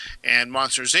now, and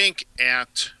Monsters Inc.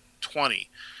 at 20.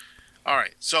 All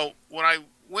right, so when I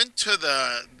went to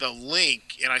the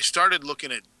link and I started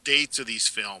looking at dates of these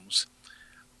films,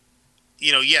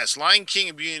 yes, Lion King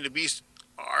and Beauty and the Beast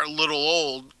are a little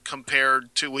old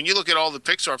compared to when you look at all the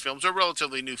Pixar films, they're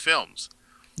relatively new films.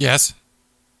 Yes.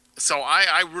 So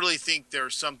I really think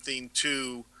there's something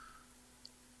to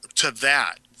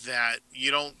that you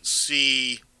don't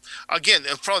see. Again,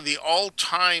 probably the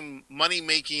all-time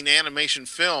money-making animation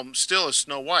film still is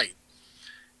Snow White.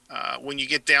 When you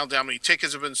get down to how many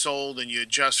tickets have been sold and you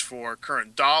adjust for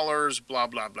current dollars, blah,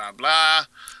 blah, blah, blah.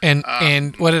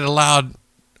 And what it allowed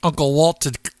Uncle Walt to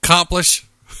accomplish.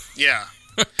 Yeah.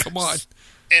 Come on.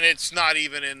 And it's not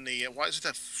even in the... Why is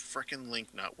that freaking link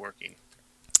not working?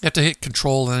 You have to hit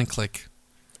Control and then click.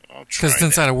 Because it's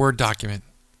inside a Word document.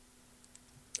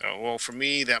 Oh, well, for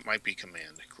me, that might be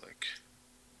Command click.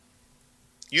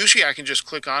 Usually I can just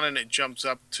click on it and it jumps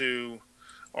up to...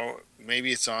 Or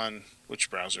maybe it's on... Which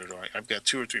browser do I've got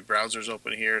 2 or 3 browsers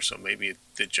open here, so maybe it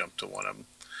did jump to one of them.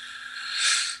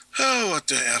 Oh, what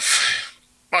the F?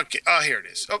 Okay, here it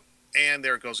is. Oh, and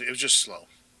there it goes. It was just slow.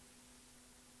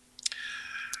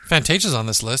 Fantasia's on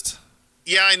this list.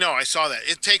 Yeah, I know. I saw that.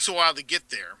 It takes a while to get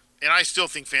there. And I still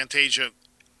think Fantasia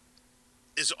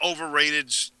is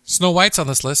overrated. Snow White's on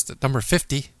this list at number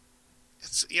 50.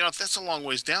 It's that's a long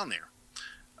ways down there.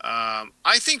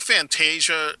 I think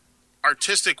Fantasia,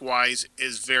 artistic wise,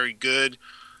 is very good.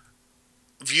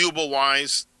 Viewable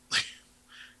wise,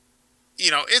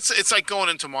 it's like going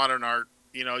into modern art.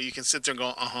 You can sit there and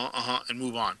go and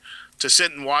move on. To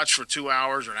sit and watch for 2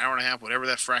 hours or an hour and a half, whatever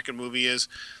that fracking movie is.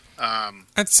 And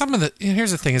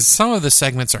here's the thing: is some of the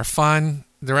segments are fun.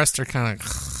 The rest are kind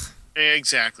of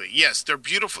exactly. Yes, they're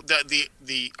beautiful.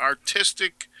 The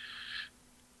artistic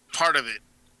part of it,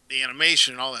 the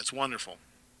animation, and all that's wonderful.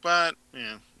 But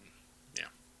yeah.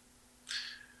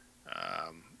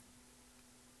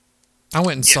 I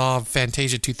went and saw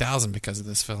Fantasia 2000 because of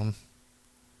this film.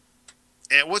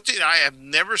 And I have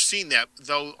never seen that,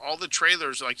 though. All the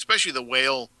trailers, like especially the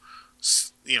whale,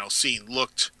 scene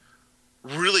looked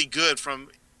really good from,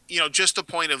 just the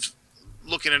point of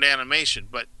looking at animation.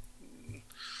 But,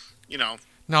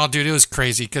 no, dude, it was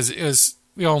crazy because it was,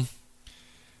 no,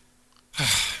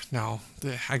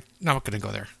 I'm not going to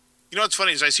go there. What's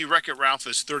funny is I see Wreck-It Ralph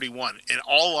is 31, and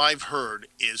all I've heard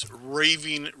is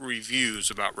raving reviews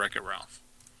about Wreck-It Ralph.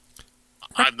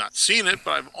 I've not seen it,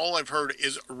 but all I've heard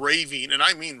is raving, and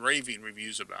I mean raving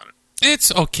reviews about it.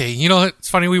 It's okay. It's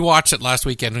funny. We watched it last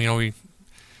weekend. We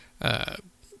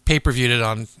pay-per-viewed it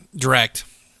on Direct.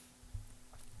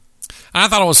 And I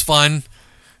thought it was fun.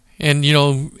 And,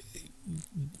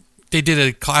 they did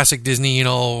a classic Disney,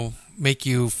 make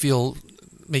you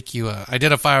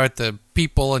identify with the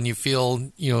people and you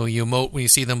feel, you emote when you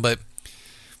see them. But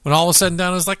when all was said and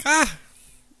done, it was like, that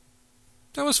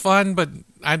was fun, but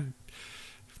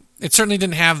it certainly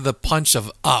didn't have the punch of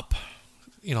Up,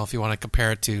 if you want to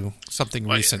compare it to something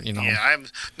recent, Yeah,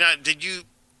 now,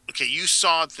 you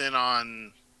saw it then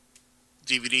on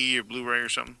DVD or Blu-ray or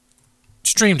something?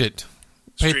 Streamed it.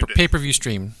 Pay-per-view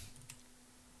stream.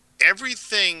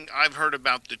 Everything I've heard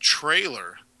about the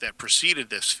trailer that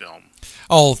preceded this film.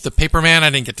 Oh, the Paperman,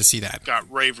 I didn't get to see that.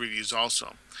 Got rave reviews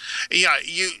also. Yeah,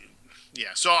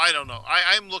 so I don't know.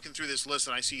 I'm looking through this list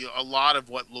and I see a lot of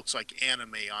what looks like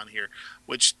anime on here,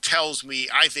 which tells me,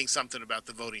 I think, something about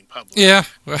the voting public. Yeah.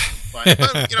 But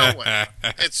what?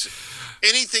 It's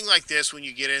anything like this when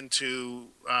you get into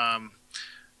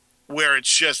where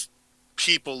it's just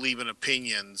people leaving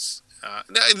opinions.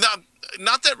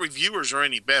 Not that reviewers are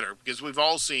any better, because we've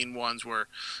all seen ones where,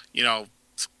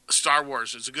 Star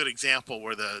Wars is a good example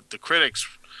where the critics,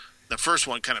 the first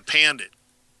one kind of panned it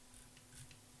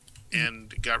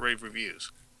and got rave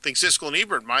reviews. I think Siskel and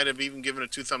Ebert might have even given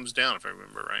it 2 thumbs down, if I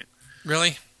remember right.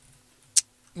 Really?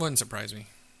 Wouldn't surprise me.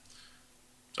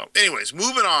 So, anyways,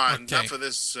 moving on. Okay. Enough of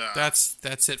this.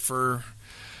 That's it for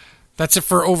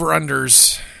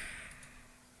over-unders.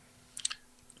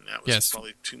 That was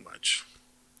probably too much.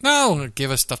 No, give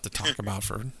us stuff to talk about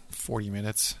for 40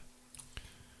 minutes.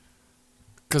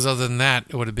 Because other than that,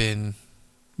 it would have been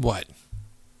what?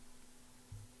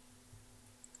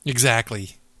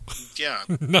 Exactly. Yeah.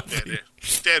 Nothing.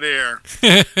 Dead air.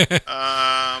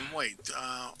 Wait.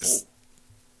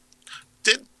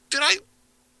 Did I?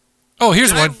 Oh,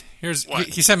 here's one.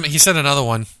 He sent another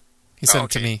one. He sent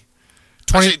it to me.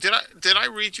 20. Did I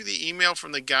read you the email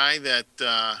from the guy that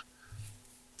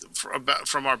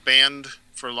from our Band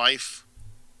for Life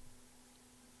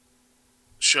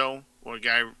show, where a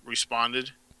guy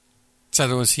responded? Said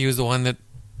he was the one that.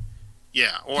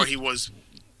 Yeah, or he was.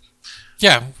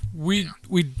 Yeah, we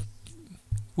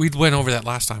went over that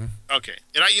last time. Okay,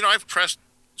 and I've pressed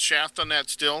Shaft on that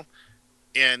still,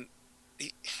 and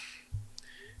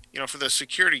for the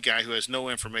security guy who has no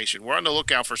information, we're on the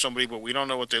lookout for somebody, but we don't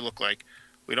know what they look like,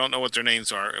 we don't know what their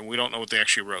names are, and we don't know what they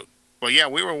actually wrote. Well, yeah,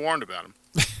 we were warned about them.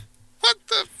 What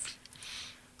the?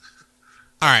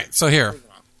 All right, so here,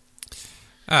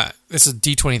 this is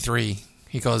D23.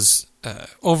 He goes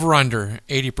over under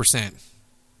 80%.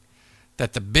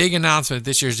 That the big announcement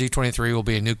this year's D23 will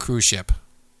be a new cruise ship.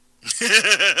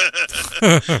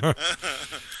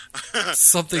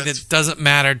 Something that doesn't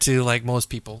matter to most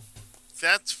people.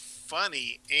 That's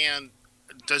funny. And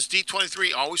does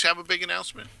D23 always have a big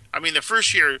announcement? I mean, the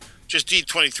first year, just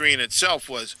D23 in itself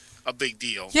was a big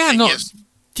deal. Yeah, and no. Yes,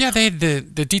 yeah, they had the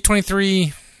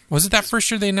D23. Was it that first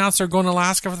year they announced they're going to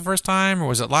Alaska for the first time? Or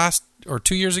was it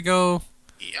 2 years ago?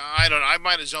 Yeah, I don't know. I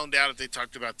might have zoned out if they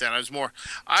talked about that. I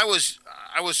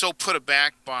was so put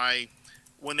aback by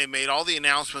when they made all the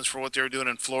announcements for what they were doing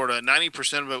in Florida.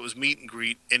 90% of it was meet and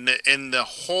greet, and the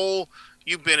whole.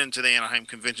 You've been into the Anaheim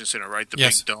Convention Center, right? The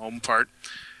Yes. big dome part,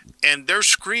 and they're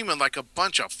screaming like a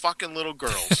bunch of fucking little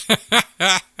girls. Oh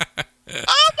my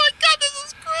God, this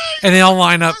is great! And they all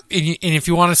line up. And if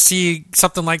you want to see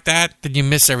something like that, then you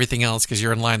miss everything else because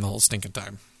you're in line the whole stinking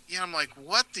time. Yeah, I'm like,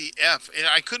 what the F? And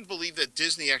I couldn't believe that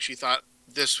Disney actually thought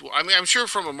this. I mean, I'm sure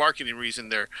from a marketing reason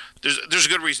there's a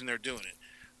good reason they're doing it.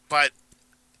 But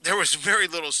there was very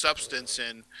little substance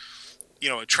in,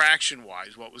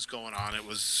 attraction-wise, what was going on. It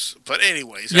was, but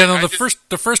anyways. Yeah,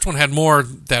 the first one had more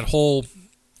that whole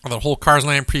Cars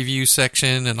Land preview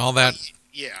section and all that.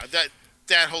 Yeah,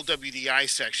 that whole WDI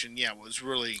section, was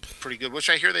really pretty good. Which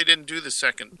I hear they didn't do the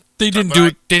second. They didn't do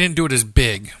it. They didn't do it as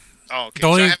big. Oh, okay.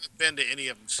 So I haven't been to any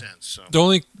of them since. So.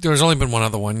 There's only been one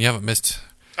other one. You haven't missed.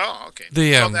 Oh, okay.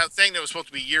 So that thing that was supposed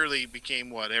to be yearly became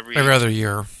what every other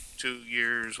year, 2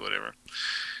 years, whatever.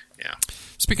 Yeah.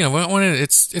 Speaking of when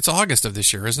it's August of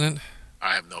this year, isn't it?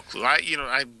 I have no clue.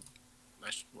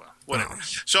 Whatever.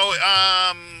 So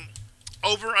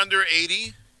over under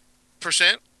 80%.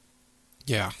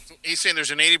 Yeah. He's saying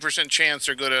there's an 80% chance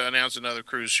they're going to announce another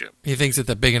cruise ship. He thinks that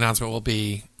the big announcement will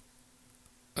be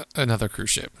another cruise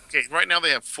ship. Okay, right now they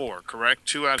have 4, correct?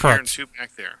 2 out correct. here and 2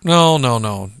 back there.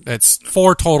 No. It's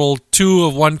 4 total, 2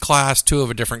 of one class, 2 of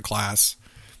a different class.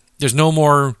 There's no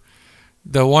more.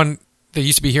 The one that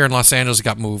used to be here in Los Angeles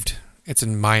got moved. It's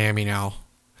in Miami now.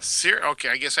 Okay,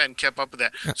 I guess I hadn't kept up with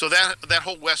that. So that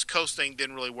whole West Coast thing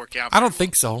didn't really work out. I don't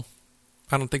think so.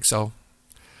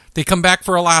 They come back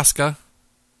for Alaska.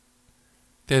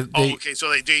 Okay.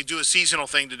 So they do a seasonal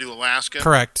thing to do Alaska?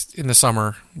 Correct, in the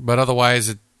summer. But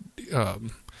otherwise,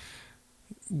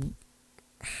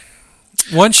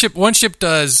 one ship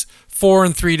does 4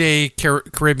 and 3 day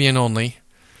Caribbean only.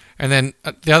 And then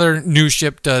the other new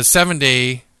ship does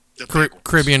 7-day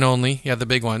Caribbean only. Yeah, the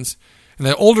big ones. And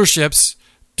the older ships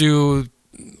do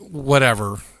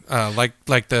whatever. Like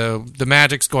the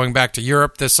Magic's going back to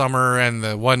Europe this summer, and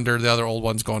the Wonder, the other old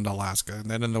one's going to Alaska. And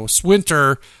then in the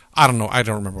winter, I don't know. I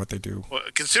don't remember what they do. Well,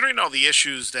 considering all the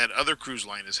issues that other cruise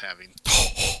line is having.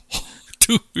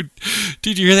 Dude,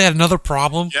 did you hear that? Another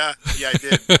problem? Yeah, I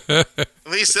did. At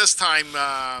least this time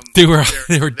they were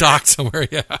docked somewhere.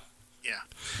 Yeah.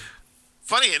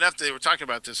 Funny enough, they were talking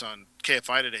about this on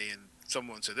KFI today, and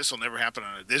someone said this will never happen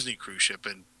on a Disney cruise ship,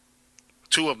 and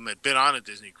 2 of them had been on a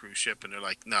Disney cruise ship, and they're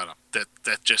like, no, that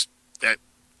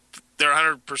they're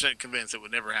 100% convinced it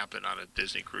would never happen on a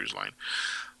Disney cruise line.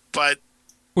 But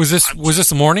was this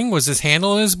the morning? Was this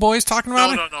Handel and his boys talking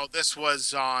about it? No. This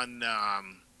was on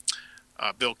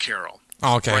Bill Carroll.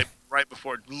 Oh, okay. Right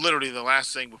before, literally the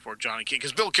last thing before Johnny King,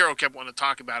 because Bill Carroll kept wanting to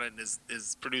talk about it, and his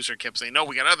producer kept saying, no,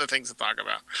 we got other things to talk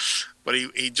about. But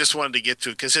he just wanted to get to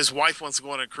it, because his wife wants to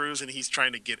go on a cruise, and he's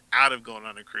trying to get out of going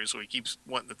on a cruise, so he keeps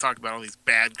wanting to talk about all these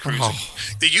bad cruises. Oh.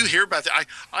 Did you hear about that?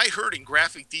 I heard in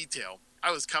graphic detail. I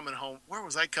was coming home. Where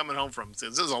was I coming home from?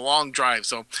 This was a long drive.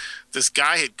 So this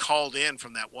guy had called in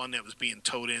from that one that was being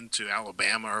towed into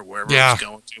Alabama or wherever he was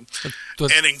going to.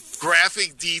 And in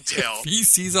graphic detail,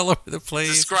 feces all over the place.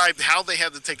 Described how they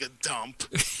had to take a dump.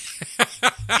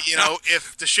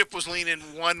 If the ship was leaning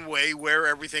one way, where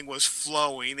everything was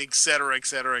flowing, et cetera, et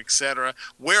cetera, et cetera,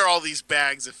 where all these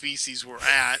bags of feces were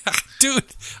at.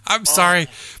 Dude, I'm sorry.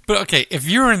 But okay, if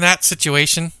you're in that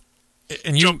situation,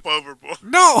 and you jump overboard.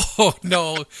 No.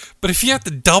 But if you have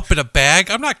to dump in a bag,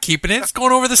 I'm not keeping it. It's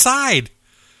going over the side.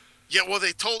 Yeah, well,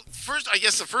 they told I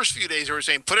guess the first few days they were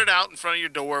saying, put it out in front of your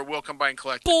door. We'll come by and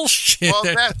collect it. Bullshit. Well,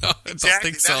 I don't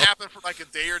think so. That happened for like a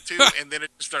day or 2, and then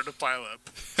it just started to pile up.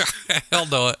 Hell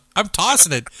no. I'm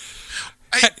tossing it.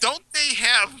 Don't they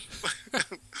have?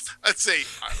 Let's say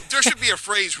there should be a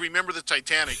phrase. Remember the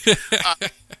Titanic.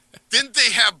 Didn't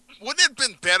they have? Wouldn't it have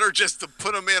been better just to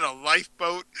put them in a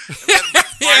lifeboat? And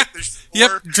let them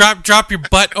Yep. Drop your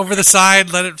butt over the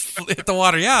side. Let it hit the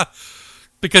water. Yeah,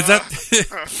 because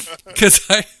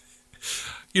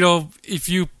if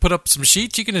you put up some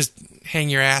sheets, you can just hang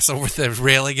your ass over the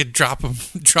railing and drop them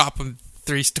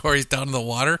 3 stories down in the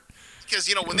water.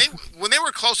 Because when they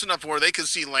were close enough where they could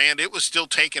see land, it was still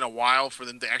taking a while for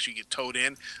them to actually get towed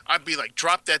in. I'd be like,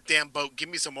 drop that damn boat, give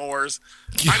me some oars.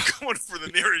 I'm going for the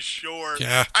nearest shore.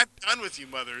 Yeah. I'm done with you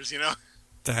mothers,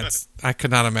 I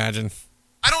could not imagine.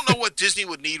 I don't know what Disney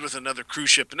would need with another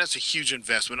cruise ship, and that's a huge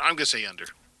investment. I'm going to say under.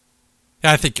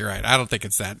 Yeah, I think you're right. I don't think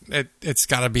it's that. It's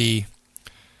got to be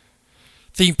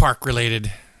theme park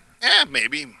related. Yeah,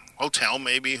 maybe. Hotel,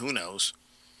 maybe. Who knows?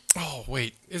 Oh,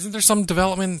 wait. Isn't there some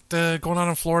development going on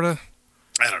in Florida?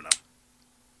 I don't know.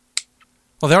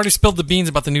 Well, they already spilled the beans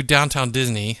about the new Downtown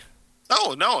Disney.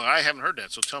 Oh, no, I haven't heard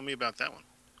that, so tell me about that one.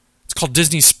 It's called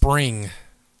Disney Spring.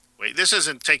 Wait, this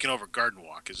isn't taking over Garden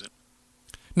Walk, is it?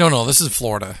 No, this is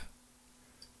Florida.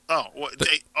 Oh,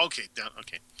 okay.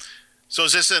 So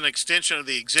is this an extension of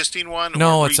the existing one?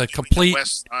 No, it's a complete.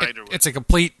 West side or it's a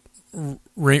complete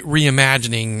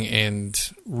reimagining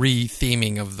and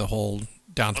re-theming of the whole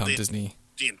downtown Disney.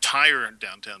 The entire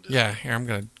downtown Disney. Yeah, here I'm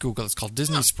going to Google. It's called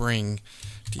Disney Spring.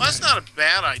 Well, that's not a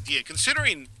bad idea,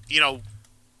 considering,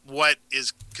 what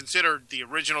is considered the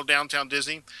original downtown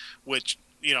Disney, which,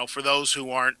 for those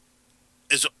who aren't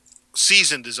as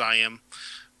seasoned as I am,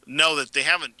 know that they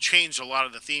haven't changed a lot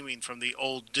of the theming from the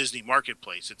old Disney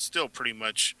marketplace. It still pretty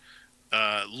much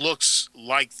looks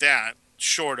like that,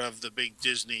 short of the big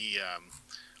Disney,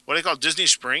 what do they call it, Disney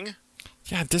Spring?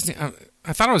 Yeah, Disney.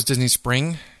 I thought it was Disney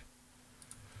Spring.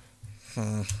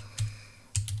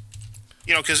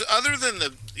 Because other than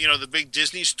the big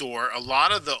Disney store, a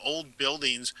lot of the old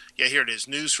buildings. Yeah, here it is.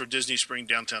 News for Disney Spring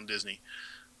Downtown Disney.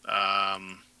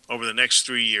 Over the next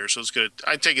 3 years, so it's good.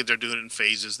 I take it they're doing it in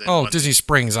phases. Then Disney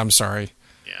Springs. I'm sorry.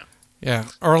 Yeah. Yeah.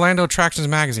 Orlando Attractions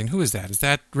Magazine. Who is that? Is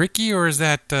that Ricky or is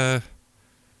that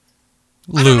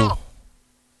Lou?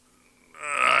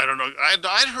 I don't know.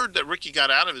 I'd heard that Ricky got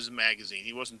out of his magazine.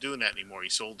 He wasn't doing that anymore. He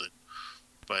sold it.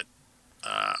 But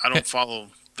I don't follow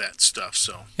that stuff.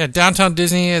 So yeah, Downtown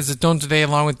Disney, as it's known today,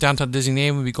 along with Downtown Disney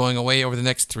name, will be going away over the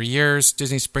next 3 years.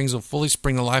 Disney Springs will fully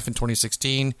spring to life in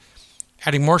 2016,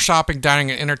 adding more shopping,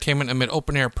 dining, and entertainment amid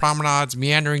open-air promenades,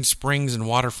 meandering springs, and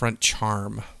waterfront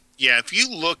charm. Yeah, if you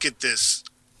look at this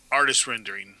artist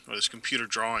rendering or this computer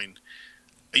drawing,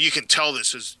 you can tell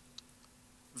this is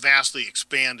vastly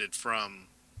expanded from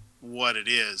what it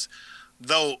is.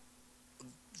 Though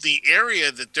the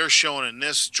area that they're showing in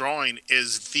this drawing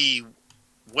is the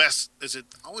west. Is it?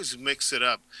 I always mix it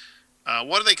up.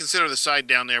 What do they consider the side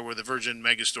down there where the Virgin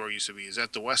Megastore used to be? Is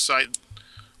that the west side?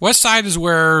 West side is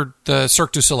where the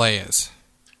Cirque du Soleil is.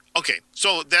 Okay,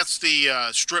 so that's the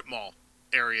strip mall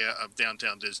area of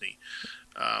downtown Disney.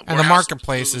 And the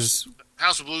marketplace is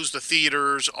House of Blues, the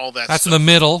theaters, all that that's stuff. The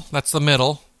middle. That's the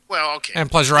middle. Well, okay. And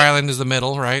Pleasure Island is the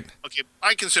middle, right? Okay,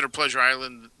 I consider Pleasure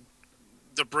Island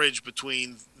the bridge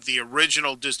between the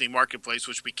original Disney marketplace,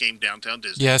 which became downtown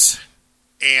Disney. Yes.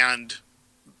 And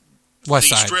West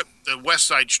side. The West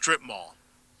Side Strip Mall.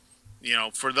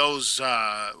 For those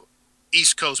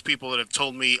East Coast people that have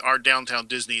told me our downtown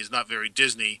Disney is not very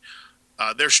Disney,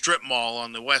 their strip mall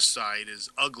on the west side is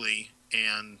ugly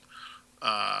and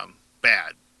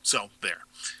bad. So there.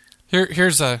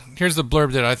 Here's the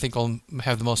blurb that I think will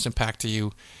have the most impact to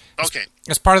you. Okay.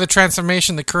 As part of the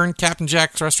transformation, the current Captain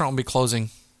Jack's restaurant will be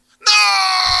closing.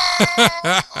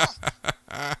 No!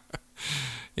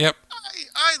 Yep.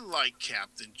 I like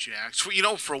Captain Jack's.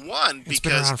 For one, It's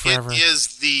because been around forever. it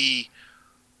is the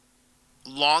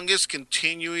longest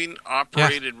continuing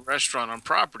operated restaurant on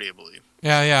property, I believe.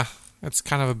 Yeah. That's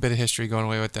kind of a bit of history going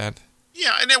away with that.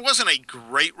 Yeah, and it wasn't a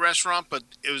great restaurant, but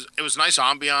it was nice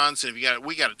ambiance, and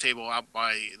we got a table out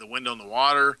by the window in the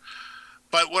water.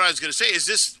 But what I was going to say is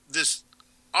this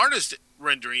artist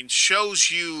rendering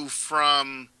shows you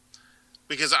from,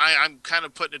 because I'm kind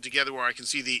of putting it together where I can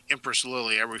see the Empress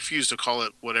Lily. I refuse to call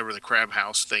it whatever the crab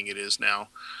house thing it is now.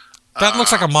 That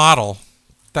looks like a model.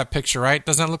 That picture, right?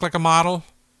 Doesn't that look like a model?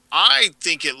 I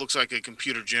think it looks like a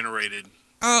computer generated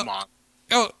model.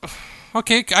 Oh,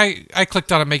 okay. I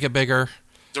clicked on it, make it bigger.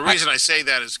 The reason I say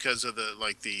that is because of the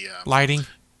Lighting.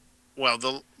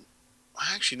 Well,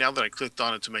 actually, now that I clicked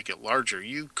on it to make it larger,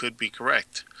 you could be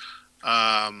correct.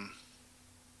 I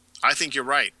think you're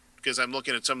right because I'm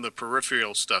looking at some of the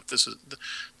peripheral stuff.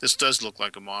 This does look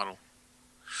like a model.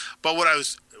 But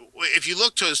if you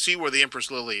look to see where the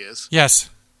Empress Lily is, Yes.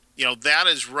 that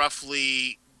is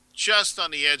roughly just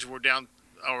on the edge where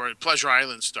Pleasure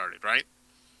Island started, right?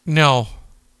 No.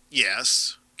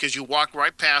 Yes, because you walk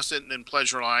right past it, and then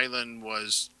Pleasure Island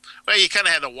was. Well, you kind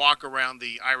of had to walk around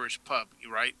the Irish pub,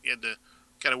 right? You had to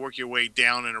kind of work your way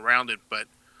down and around it, but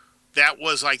that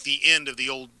was like the end of the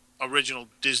old original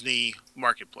Disney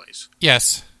marketplace.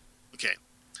 Yes. Okay,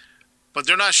 but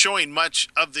they're not showing much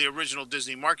of the original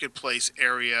Disney marketplace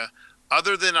area,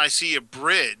 other than I see a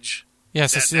bridge.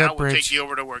 Yes, I see that will bridge. take you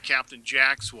over to where Captain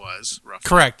Jack's was. Roughly.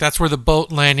 Correct. That's where the boat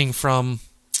landing from.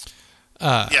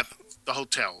 Yep, the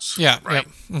hotels. Yeah. Right.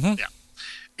 Yep. Mm-hmm. Yeah.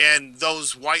 And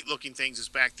those white-looking things is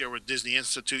back there where Disney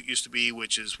Institute used to be,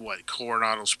 which is what,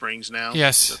 Coronado Springs now?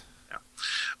 Yes. Yeah.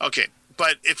 Okay,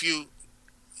 but if you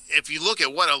look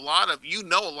at what a lot of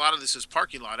this is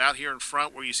parking lot out here in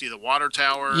front where you see the water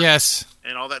tower. Yes.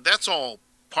 And all that. That's all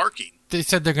parking. They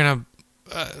said they're going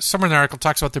to. Somewhere in the article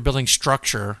talks about they're building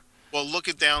structure. Well, look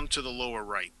it down to the lower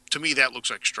right. To me, that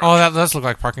looks like structure. Oh, that does look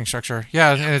like parking structure.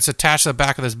 Yeah, and it's attached to the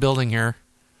back of this building here.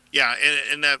 Yeah,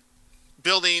 and that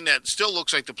building that still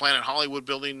looks like the Planet Hollywood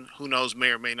building. Who knows? May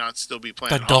or may not still be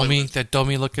Planet Hollywood. That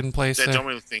domey looking place. That there.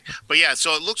 domey thing. But yeah,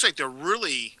 so it looks like they're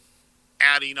really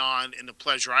adding on in the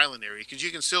Pleasure Island area, because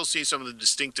you can still see some of the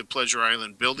distinctive Pleasure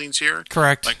Island buildings here.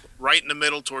 Correct. Like right in the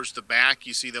middle towards the back,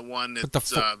 you see the one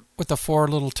that's... with the 4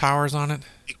 little towers on it?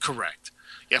 Correct.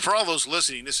 Yeah, for all those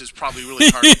listening, this is probably really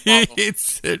hard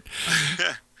to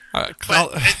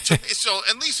follow. So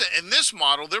at least in this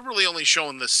model, they're really only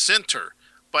showing the center,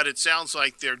 but it sounds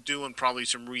like they're doing probably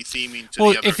some retheming to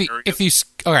the other areas.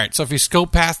 All right, so if you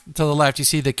scope past to the left, you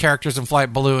see the characters in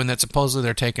Flight Balloon that supposedly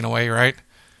they're taking away, right?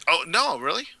 Oh, no,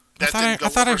 really? I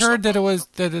thought I heard that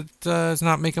it is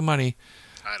not making money.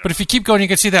 But if you keep going, you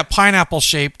can see that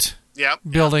pineapple-shaped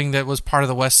building that was part of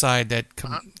the West Side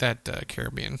that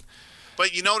Caribbean.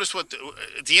 But you notice what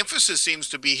the emphasis seems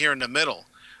to be here in the middle.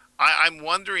 I'm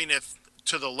wondering if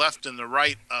to the left and the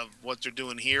right of what they're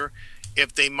doing here,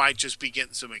 if they might just be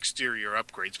getting some exterior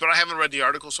upgrades. But I haven't read the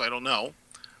article, so I don't know.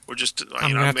 We're just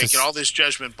making all this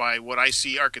judgment by what I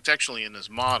see architecturally in this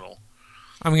model.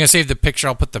 I'm going to save the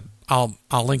picture. I'll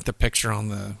link the picture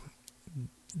on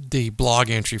the blog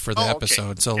entry for the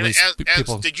episode. So at least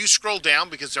people. Did you scroll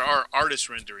down, because there are artist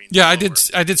renderings? Yeah, I did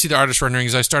see the artist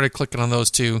renderings. I started clicking on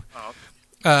those too.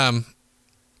 Oh.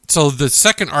 So the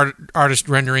second artist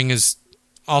rendering is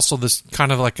also this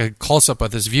kind of like a close up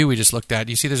of this view we just looked at.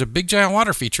 You see, there's a big giant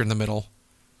water feature in the middle.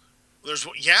 There's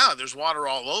water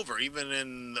all over, even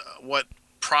in what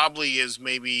probably is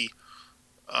maybe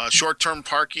short-term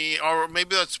parking, or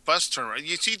maybe that's bus terminal.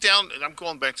 You see down, and I'm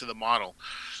going back to the model,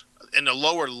 in the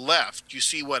lower left, you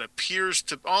see what appears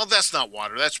to. Oh, that's not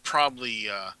water. That's probably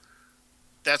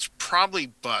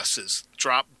buses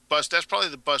bus. That's probably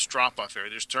the bus drop-off area.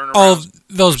 There's turnarounds. Oh,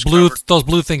 those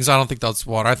blue things. I don't think that's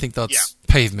water. I think that's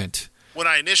pavement. When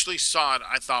I initially saw it,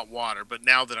 I thought water, but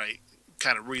now that I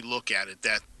kind of relook at it,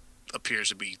 that appears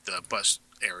to be the bus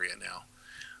area now.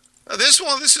 This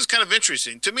is kind of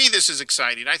interesting. To me, this is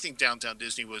exciting. I think Downtown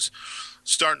Disney was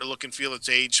starting to look and feel its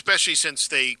age, especially since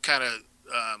they kind of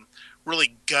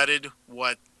really gutted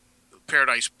what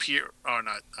Paradise Pier, or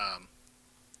not.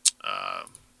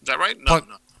 Is that right? No.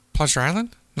 Pleasure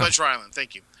Island? No. Pleasure Island,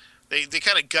 thank you. They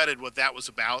kind of gutted what that was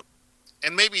about.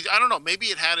 And maybe, I don't know, maybe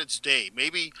it had its day.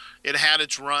 Maybe it had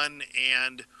its run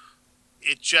and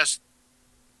it just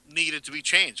needed to be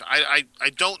changed. I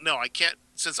don't know. I can't,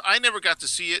 since I never got to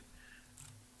see it.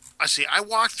 I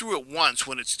walked through it once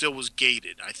when it still was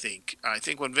gated, I think. I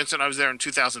think when Vincent, I was there in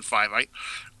 2005.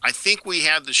 I think we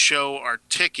had to show our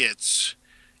tickets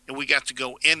and we got to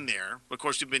go in there. Of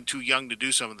course, we've been too young to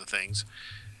do some of the things.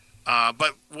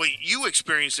 But you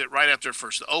experienced it right after it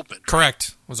first opened. Correct.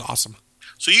 It was awesome.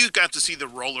 So you got to see the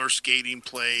roller skating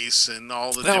place and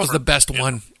all the. That was the best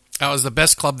one. That was the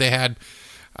best club they had.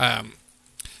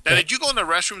 Now, did you go in the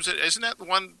restrooms? Isn't that the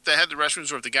one that had the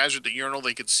restrooms where if the guys were at the urinal,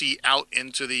 they could see out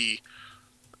into the...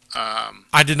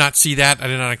 I did not see that. I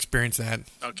did not experience that.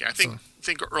 Okay. I think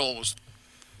Earl was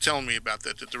telling me about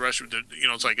that the restroom,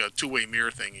 it's like a two-way mirror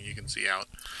thing, and you can see out.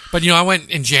 But, I went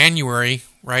in January,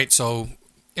 right? So,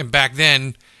 and back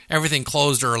then, everything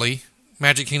closed early.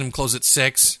 Magic Kingdom closed at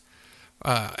 6.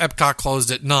 Epcot closed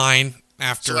at 9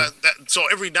 after... So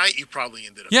every night you probably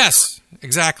ended up... Yes,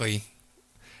 exactly.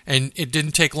 And it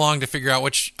didn't take long to figure out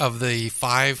which of the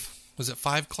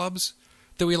 5 clubs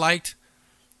that we liked.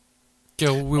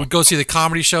 We would go see the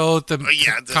comedy show,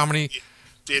 comedy,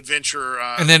 the Adventure,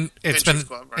 and then it's been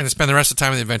Club, right? And it's been the rest of the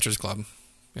time in the Adventures Club.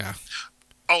 Yeah.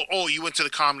 Oh, you went to the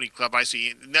comedy club. I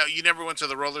see. No, you never went to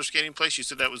the roller skating place. You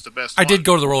said that was the best. I did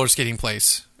go to the roller skating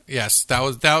place. Yes, that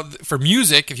was for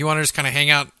music. If you want to just kind of hang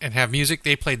out and have music,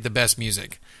 they played the best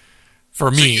music. For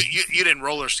me, so you didn't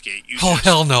roller skate.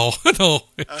 Hell no, no.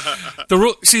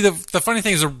 The funny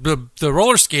thing is the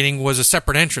roller skating was a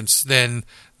separate entrance than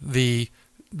the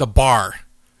bar,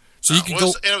 so you could go.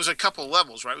 And it was a couple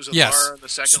levels, right? It was a bar on the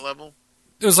second level.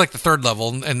 It was like the third level,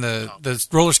 and the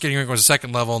roller skating rink was the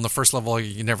second level, and the first level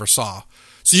you never saw.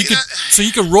 So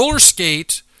you could roller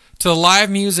skate to the live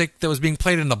music that was being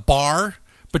played in the bar,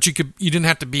 but you didn't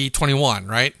have to be 21,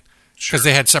 right? Because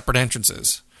they had separate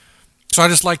entrances. So I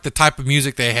just liked the type of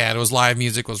music they had. It was live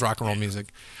music, it was rock and roll music.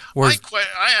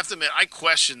 I have to admit, I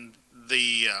questioned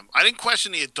I didn't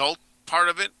question the adult part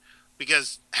of it,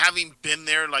 because having been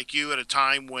there like you at a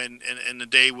time when, in the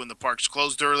day when the parks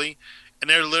closed early, and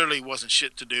there literally wasn't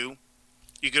shit to do.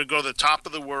 You could go to the top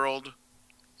of the world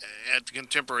at the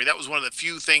Contemporary. That was one of the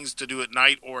few things to do at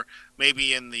night, or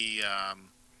maybe in the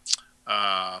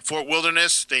Fort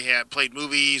Wilderness, they had played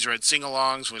movies or had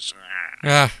sing-alongs, which...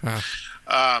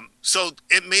 So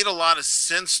it made a lot of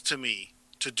sense to me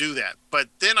to do that. But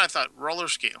then I thought, roller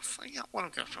skate. I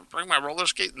want to bring my roller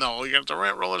skate? No, you have to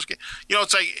rent roller skate.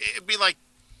 It's like, it'd be like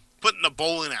putting a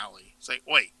bowling alley. It's like,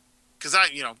 wait, because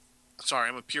sorry,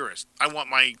 I'm a purist. I want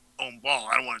my own ball.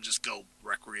 I don't want to just go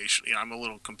recreational. You know, I'm a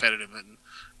little competitive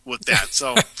with that.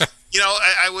 So, you know,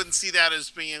 I wouldn't see that as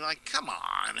being like, come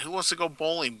on, who wants to go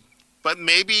bowling? But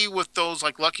maybe with those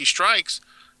like Lucky Strikes,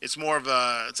 it's more of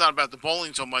it's not about the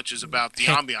bowling so much as about the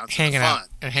ambiance hanging and the fun. out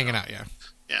and hanging out. Yeah.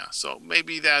 Yeah. So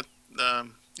maybe that,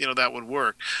 you know, that would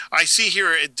work. I see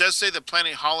here, it does say that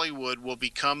Planet Hollywood will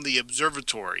become the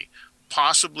observatory,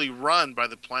 possibly run by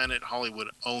the Planet Hollywood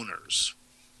owners.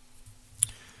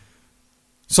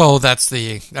 So that's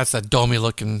the domey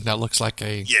looking, that looks like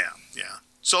a... Yeah.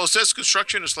 So it says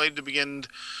construction is slated to begin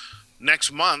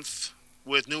next month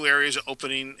with new areas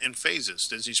opening in phases.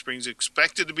 Disney Springs is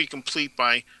expected to be complete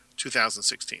by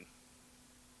 2016.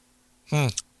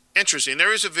 Interesting.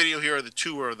 There is a video here of the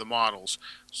tour of the models.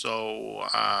 So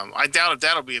I doubt if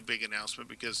that'll be a big announcement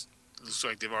because it looks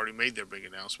like they've already made their big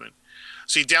announcement.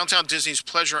 See, downtown Disney's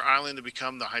Pleasure Island to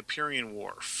become the Hyperion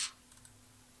Wharf.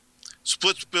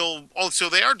 Splitsville. Oh, so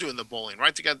they are doing the bowling,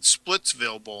 right? They got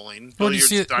Splitsville bowling. Where do you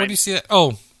see it?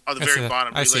 Oh, on the very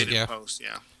bottom, related post.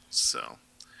 Yeah. So,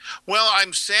 well,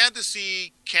 I'm sad to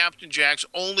see Captain Jack's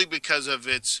only because of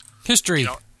its history.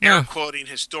 Air quoting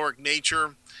historic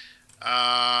nature.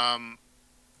 Who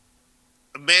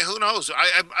knows?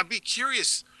 I'd be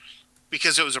curious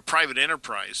because it was a private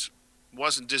enterprise. It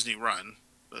wasn't Disney run.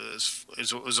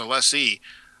 It was a lessee.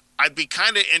 I'd be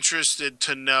kind of interested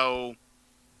to know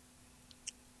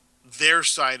their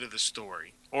side of the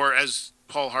story, or as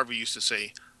Paul Harvey used to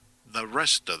say, the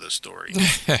rest of the story.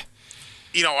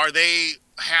 You know, are they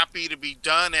happy to be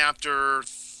done after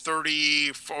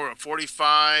 30,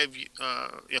 45,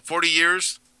 40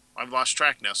 years? I've lost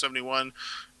track now. 71,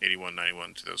 81,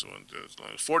 91, 2001,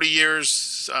 2011. 40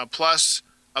 years plus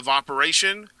of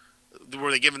operation.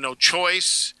 Were they given no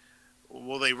choice?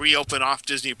 Will they reopen off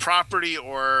Disney property,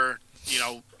 or you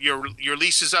know, your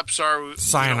lease is up. Sorry,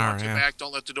 sayonara. You back.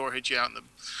 Don't let the door hit you out in the.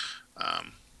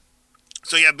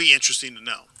 So yeah, it'd be interesting to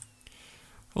know.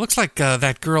 It looks like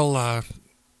that girl,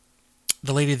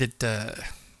 the lady that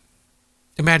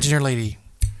Imagineer lady,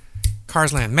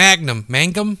 Cars Land,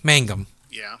 Mangum.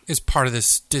 Yeah, is part of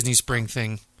this Disney Spring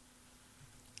thing.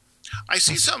 I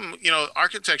see some, you know,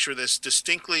 architecture that's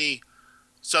distinctly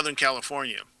Southern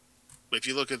California. If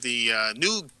you look at the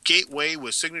new gateway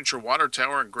with signature water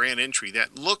tower and grand entry,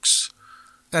 that looks...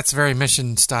 That's very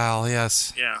Mission style,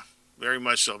 yes. Yeah, very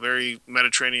much so. Very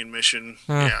Mediterranean Mission.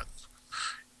 Yeah.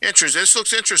 Interesting. This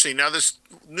looks interesting. Now, this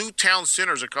new town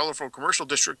center is a colorful commercial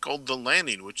district called The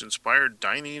Landing, which inspired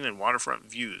dining and waterfront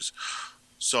views.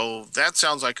 So that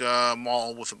sounds like a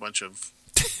mall with a bunch of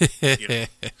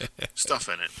stuff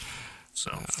in it.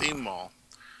 So, theme mall.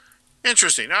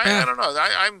 Interesting. I don't know.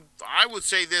 I would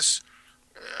say this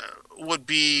would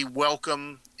be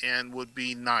welcome and would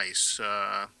be nice.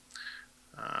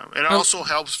 It also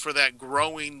helps for that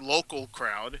growing local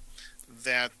crowd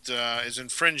that is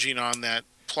infringing on that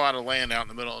plot of land out in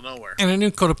the middle of nowhere. And a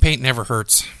new coat of paint never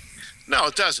hurts. No,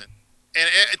 it doesn't. And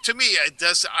to me, it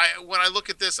does. When I look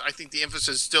at this, I think the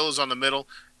emphasis still is on the middle.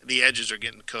 The edges are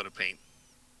getting a coat of paint.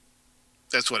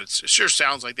 That's what it sure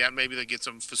sounds like. That maybe they get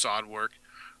some facade work,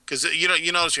 because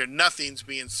you notice here nothing's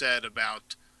being said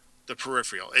about the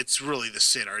peripheral. It's really the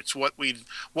center. It's what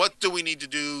do we need to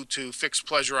do to fix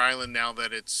Pleasure Island now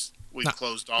that we've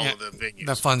closed all of the venues.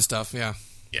 The fun stuff, yeah.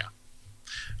 Yeah.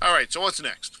 All right. So what's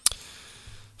next?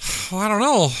 Well, I don't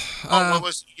know. What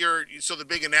was the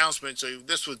big announcement? So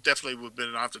this would definitely have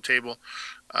been off the table.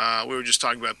 We were just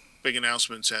talking about big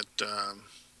announcements at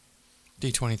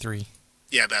D23.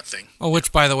 Yeah, that thing. Oh,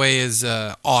 which, by the way, is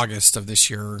August of this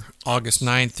year. August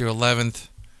 9th through 11th.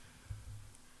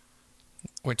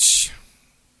 Which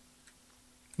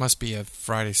must be a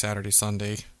Friday, Saturday,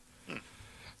 Sunday.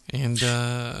 And,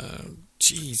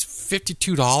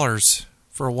 $52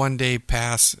 for a one-day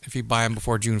pass if you buy them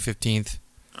before June 15th.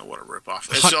 Oh, what a ripoff.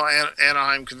 It's still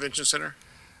Anaheim Convention Center?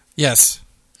 Yes.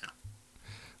 Yeah.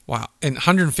 Wow. And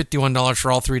 $151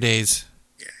 for all 3 days.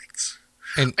 Yikes.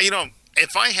 And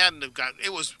if I hadn't have gotten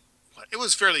it was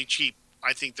fairly cheap,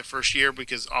 I think, the first year,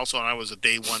 because also I was a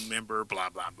day one member, blah,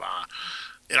 blah, blah.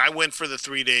 And I went for the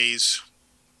 3 days.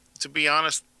 To be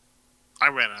honest, I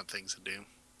ran out of things to do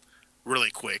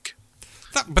really quick.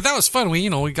 But that was fun. We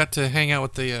got to hang out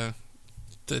with the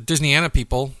Disneyana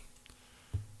people.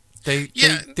 They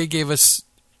gave us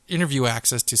interview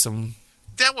access to some.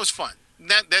 That was fun.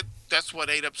 That's what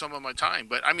ate up some of my time.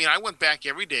 But I mean, I went back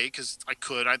every day because I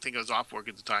could. I think I was off work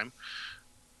at the time.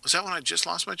 Was that when I just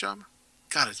lost my job?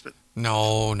 God, it's been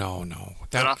no.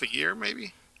 That off a year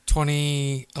maybe.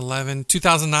 2011,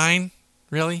 2009,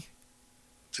 really?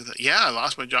 Yeah, I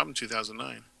lost my job in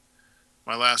 2009.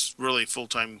 My last really full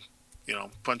time,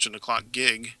 punch in the clock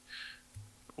gig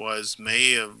was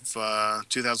May of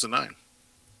 2009.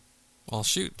 Well,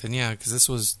 shoot, then yeah, because this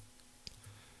was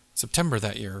September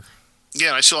that year. Yeah,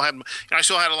 and I still had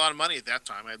a lot of money at that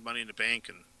time. I had money in the bank,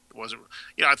 and it wasn't.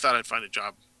 I thought I'd find a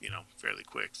job, fairly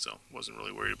quick, so wasn't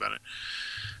really worried about it.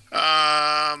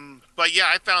 But yeah,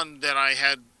 I found that I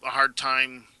had a hard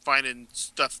time finding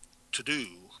stuff to do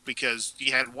because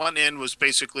you had one end was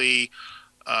basically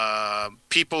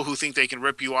people who think they can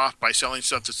rip you off by selling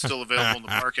stuff that's still available in the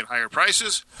market at higher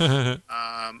prices.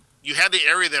 You had the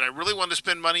area that I really wanted to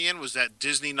spend money in was that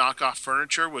Disney knockoff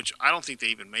furniture, which I don't think they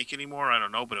even make anymore. I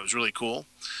don't know, but it was really cool.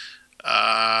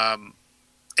 And,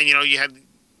 you had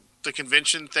the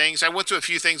convention things. I went to a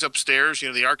few things upstairs.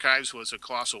 The archives was a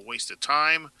colossal waste of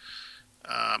time.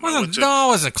 It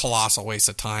wasn't a colossal waste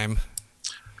of time.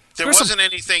 There wasn't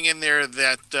anything in there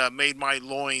that made my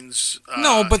loins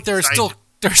no, but there's excited.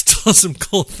 still some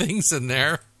cool things in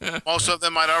there. Most of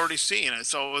them I'd already seen.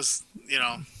 So it was,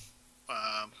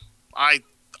 I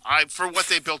for what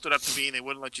they built it up to be, and they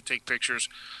wouldn't let you take pictures,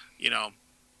 Yeah,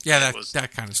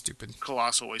 that kind of stupid.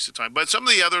 Colossal waste of time. But some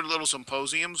of the other little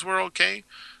symposiums were okay,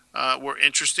 were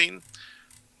interesting.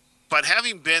 But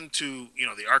having been to,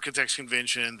 the Architects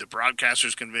Convention, the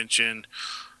Broadcasters Convention,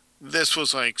 this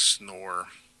was like snore.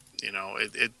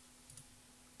 If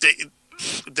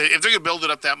they're going to build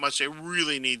it up that much, they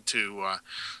really need to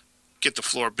get the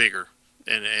floor bigger.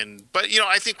 But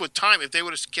I think with time, if they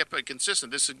would have kept it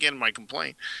consistent, this is again my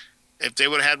complaint. If they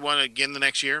would have had one again the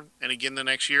next year and again the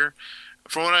next year,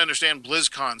 from what I understand,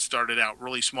 BlizzCon started out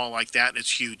really small like that, and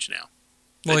it's huge now.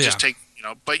 Well, yeah. Just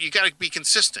but you got to be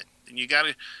consistent, and you got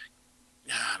to.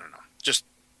 I don't know.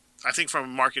 I think from a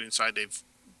marketing side, they've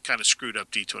kind of screwed up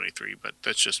D23, but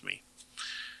that's just me.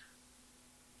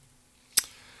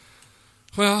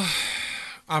 Well,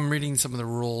 I'm reading some of the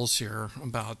rules here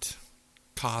about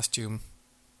costume.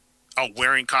 Oh,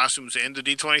 wearing costumes into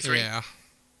D23? Yeah.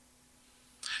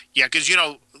 Yeah, because,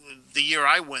 the year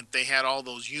I went, they had all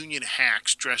those union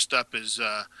hacks dressed up as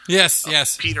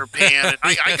yes. Peter Pan. And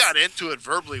Yes. I got into it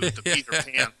verbally with the Peter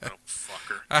Pan. Oh,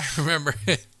 fucker. I remember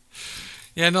it.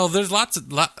 Yeah, no, there's last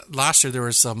year there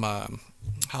was some,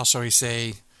 how shall we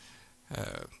say,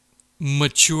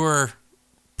 mature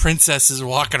princesses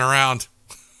walking around.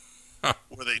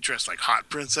 Were they dressed like hot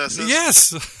princesses?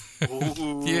 Yes.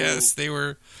 Ooh. Yes, they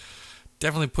were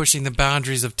definitely pushing the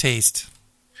boundaries of taste.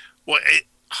 Well,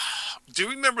 do you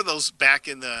remember those back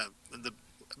in the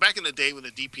day when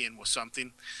the DPN was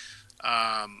something?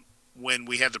 When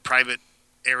we had the private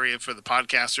area for the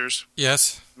podcasters?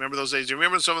 Yes. Remember those days? Do you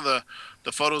remember some of the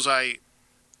photos I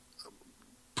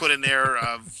put in there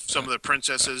of some of the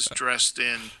princesses dressed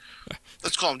in,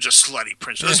 let's call them just slutty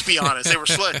princesses. Let's be honest. They were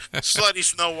slutty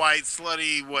Snow White,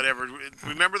 slutty whatever.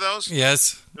 Remember those?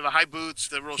 Yes. The high boots,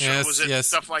 the real shirt. Yes, Was it yes.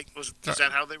 stuff like, is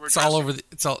that how they were It's dressed? all over.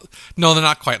 No, they're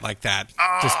not quite like that.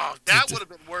 Oh, that would have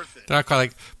been worth it. They're not quite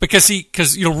like,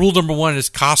 because rule number one is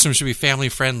costumes should be family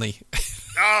friendly.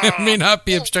 It may not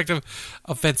be obstructive,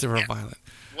 offensive, or violent.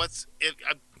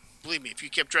 Believe me, if you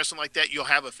kept dressing like that, you'll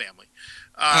have a family.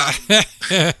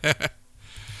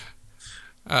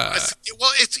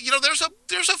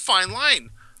 There's a fine line.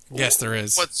 Yes, there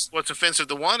is. What's offensive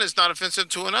to one is not offensive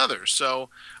to another. So,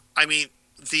 I mean,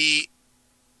 the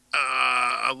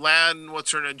Aladdin,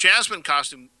 Jasmine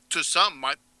costume to some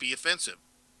might be offensive.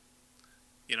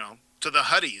 To the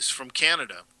Huddies from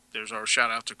Canada. There's our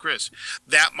shout out to Chris.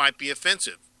 That might be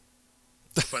offensive.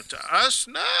 But to us,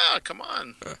 nah, come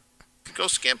on. Go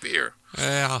skimpier.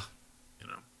 Yeah.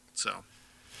 So.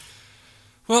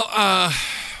 Well,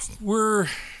 we're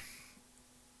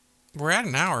at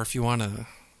an hour if you want to.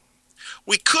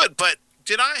 We could, but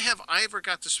I ever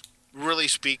got to really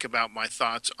speak about my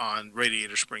thoughts on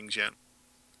Radiator Springs yet?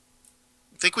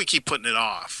 I think we keep putting it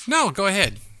off. No, go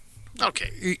ahead.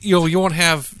 Okay. You won't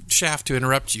have Shaft to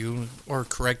interrupt you or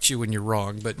correct you when you're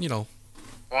wrong, but Well,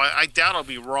 I doubt I'll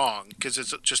be wrong because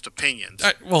it's just opinions.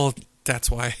 Well, that's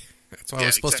why. That's why Yeah, it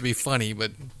was supposed to be exactly. funny,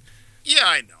 but Yeah,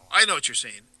 I know. I know what you're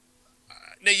saying.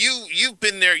 Now you've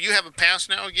been there. You have a pass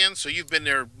now again, so you've been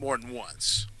there more than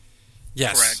once.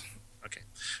 yes. Correct. Okay.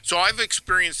 So I've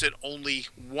experienced it only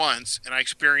once, and I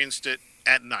experienced it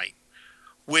at night,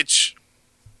 which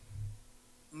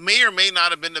may or may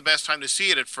not have been the best time to see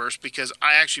it at first, because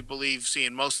I actually believe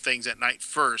seeing most things at night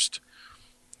first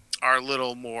are a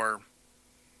little more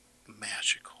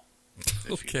magical. If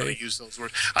you Okay. want to use those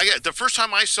words. The first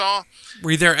time I saw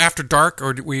Were you there after dark,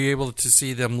 or were you able to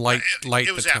see them light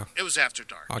it was the town? it was after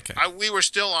dark. Okay. We were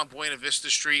still on Buena Vista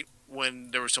Street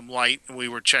when there was some light, and we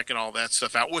were checking all that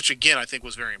stuff out, which again I think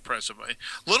was very impressive. A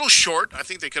little short. I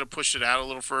think they could have pushed it out a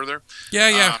little further.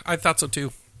 Yeah, I thought so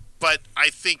too. but I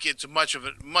think it's much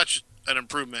an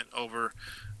improvement over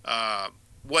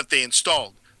what they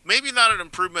installed. Maybe not an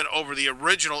improvement over the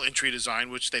original entry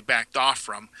design, which they backed off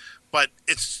from, but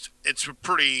it's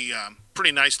pretty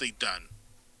nicely done.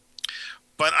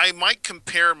 But I might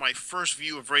compare my first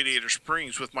view of Radiator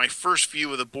Springs with my first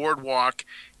view of the boardwalk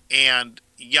and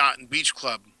yacht and beach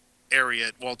club area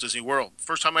at Walt Disney World.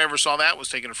 First time I ever saw that was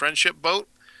taking a friendship boat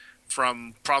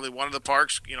from probably one of the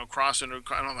parks, crossing, and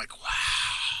I'm like,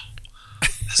 wow,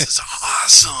 this is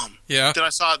awesome. Yeah. Then I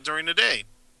saw it during the day.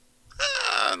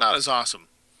 Not as awesome.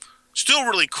 Still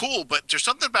really cool, but there's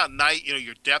something about night.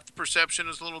 Your depth perception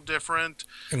is a little different.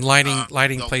 And lighting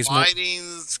the plays more.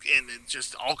 Lightings and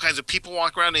just all kinds of people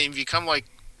walk around. And if you come like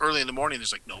early in the morning,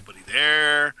 there's like nobody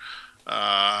there.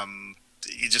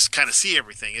 You just kind of see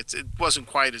everything. It wasn't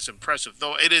quite as impressive,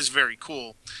 though. It is very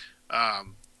cool.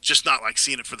 Just not like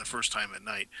seeing it for the first time at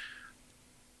night.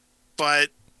 But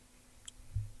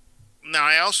now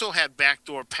I also had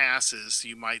backdoor passes,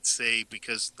 you might say,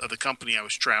 because of the company I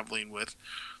was traveling with,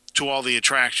 to all the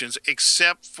attractions,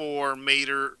 except for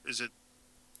Mater. Is it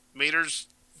Mater's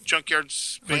Junkyard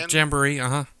Spin? Like Jamboree,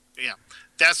 uh-huh. Yeah.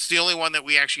 That's the only one that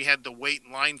we actually had to wait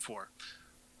in line for,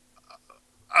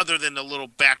 other than the little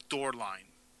backdoor line,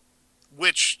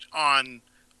 which on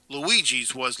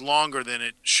Luigi's was longer than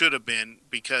it should have been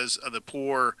because of the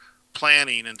poor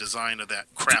planning and design of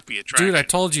that crappy attraction. Dude, I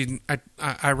told you,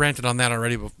 I ranted on that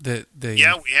already.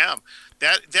 Yeah, we have.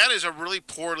 That is a really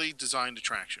poorly designed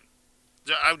attraction.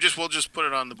 We'll just put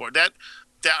it on the board. That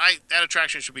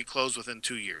attraction should be closed within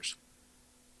 2 years.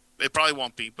 It probably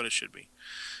won't be, but it should be.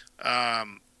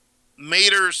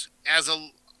 Mater's has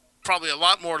probably a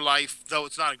lot more life, though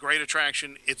it's not a great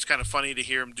attraction. It's kind of funny to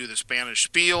hear him do the Spanish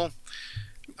spiel.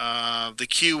 The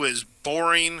queue is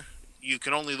boring. You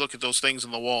can only look at those things on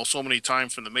the wall so many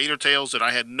times from the Mater Tales that I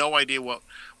had no idea what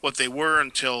they were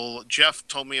until Jeff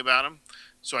told me about them.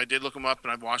 So I did look them up,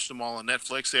 and I've watched them all on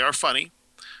Netflix. They are funny.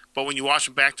 But when you watch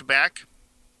them back to back,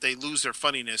 they lose their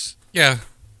funniness. Yeah.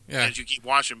 As you keep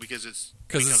watching because it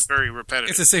becomes very repetitive.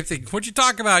 It's the same thing. What'd you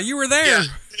talk about? You were there.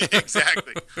 Yeah,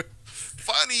 exactly.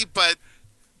 Funny, but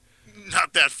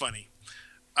not that funny.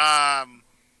 I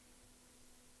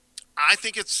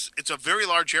think it's a very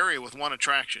large area with one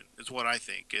attraction. Is what I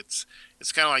think. It's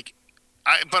kind of like,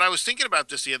 but I was thinking about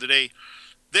this the other day.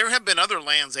 There have been other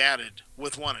lands added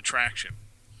with one attraction,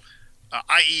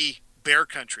 i.e., Bear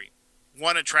Country.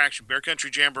 One attraction, Bear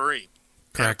Country Jamboree.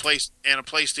 Correct. And a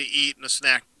place to eat and a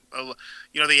snack.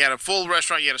 They had a full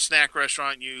restaurant, you had a snack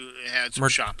restaurant, you had some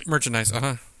shopping. Merchandise,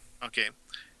 uh-huh. Okay.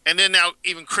 And then now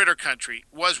even Critter Country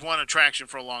was one attraction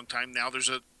for a long time. Now there's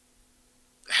a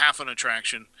half an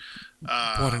attraction.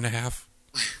 1.5.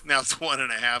 Now it's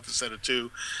 1.5 instead of 2.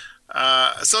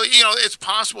 So, it's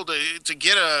possible to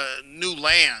get a new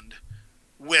land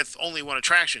with only one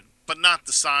attraction, but not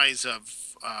the size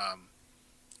of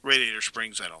Radiator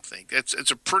Springs, I don't think.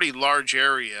 It's a pretty large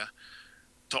area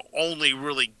to only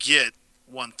really get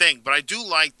one thing. But I do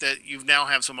like that you now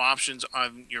have some options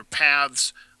on your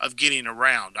paths of getting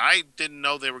around. I didn't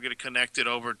know they were going to connect it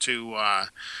over to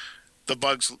the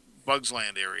Bugs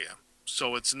Land area.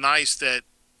 So it's nice that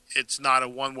it's not a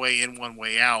one-way in,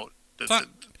 one-way out.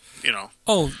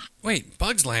 Oh, wait,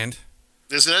 Bugs Land?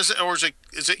 Is it, or is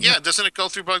it, yeah, doesn't it go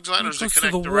through Bugs Land, or does it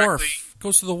connect directly? It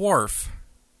goes to the wharf.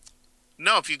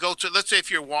 No, if you go to, let's say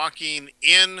if you're walking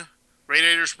in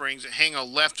Radiator Springs and hang a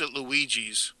left at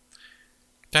Luigi's.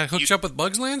 That hooks you up with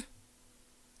Bugs Land?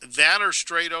 That or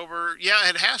straight over, yeah,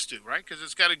 it has to, right? Because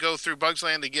it's got to go through Bugs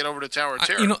Land to get over to Tower of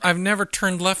Terror. I've never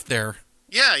turned left there.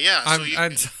 Yeah. I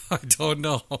don't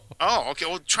know. Oh, okay.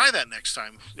 Well, try that next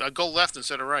time. Go left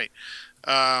instead of right.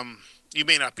 You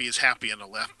may not be as happy on the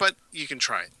left, but you can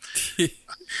try it.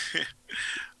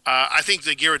 I think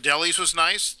the Ghirardelli's was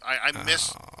nice. I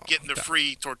miss getting the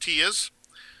free tortillas.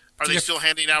 Are they still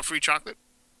handing out free chocolate?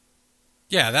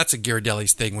 Yeah, that's a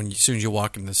Ghirardelli's thing. As soon as you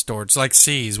walk in the store, it's like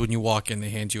C's. When you walk in, they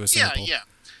hand you a sample. Yeah.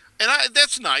 And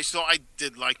that's nice, though. I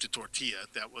did like the tortilla.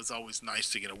 That was always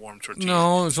nice to get a warm tortilla.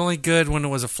 No, it was only good when it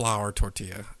was a flour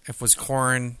tortilla. If it was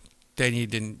corn, then you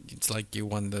didn't. It's like you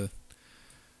won the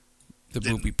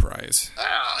booby prize.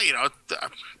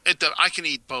 I can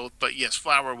eat both, but yes,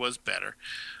 flour was better.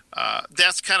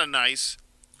 That's kind of nice.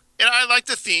 And I like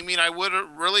the theming. I would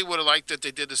have liked that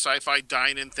they did the sci-fi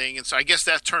dine-in thing, and so I guess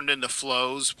that turned into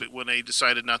Flo's. But when they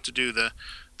decided not to do the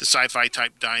sci-fi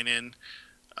type dine-in,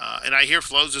 and I hear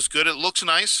Flo's is good. It looks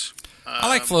nice. I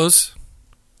like Flo's.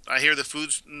 I hear the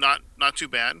food's not too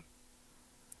bad.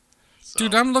 So.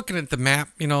 Dude, I'm looking at the map,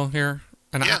 here,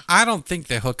 and yeah. I don't think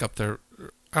they hook up their.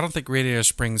 I don't think Radiator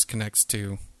Springs connects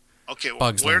to. Okay,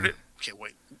 Bugs Land. Okay,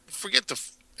 wait. Forget the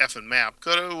effing map.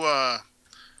 Go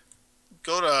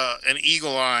to an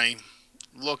Eagle Eye,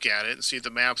 look at it, and see if the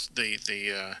maps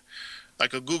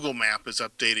like a Google map is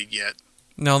updated yet.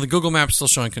 No, the Google Map's still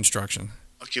showing construction.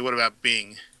 Okay, what about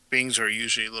Bing? Bings are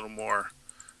usually a little more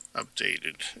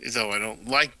updated. Though I don't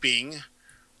like Bing,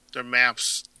 their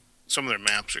maps, some of their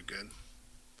maps are good.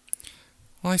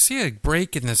 Well, I see a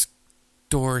break in this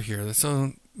door here.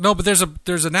 So no, but there's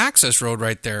an access road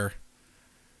right there.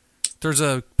 There's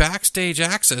a backstage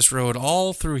access road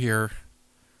all through here.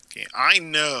 Okay, I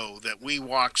know that we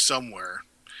walked somewhere.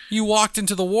 You walked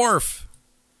into the wharf.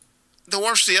 The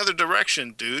wharf's the other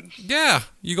direction, dude. Yeah,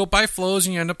 you go by Flo's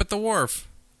and you end up at the wharf.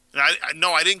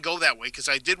 No, I didn't go that way because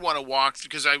I did want to walk,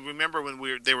 because I remember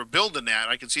when they were building that,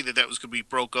 I could see that was going to be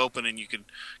broke open, and you could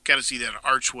kind of see that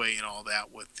archway and all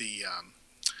that with the.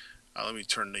 Let me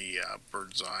turn the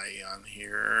bird's eye on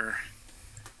here.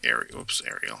 Ariel.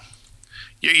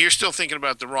 You're still thinking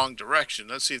about the wrong direction.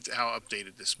 Let's see how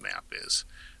updated this map is.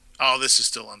 Oh, this is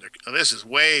still this is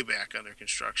way back under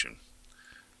construction.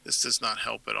 This does not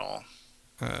help at all.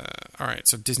 All right,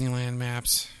 so Disneyland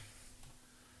maps.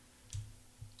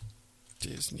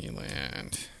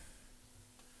 Disneyland.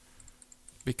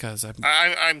 Because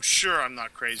I'm sure I'm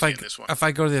not crazy in this one. If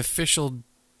I go to the official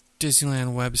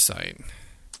Disneyland website,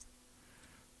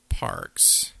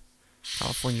 parks,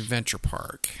 California Adventure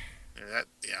Park. That'd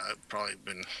probably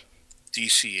been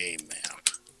DCA map.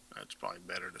 That's probably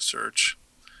better to search.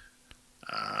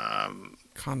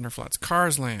 Condor Flats,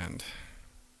 Cars Land.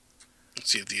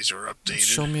 Let's see if these are updated.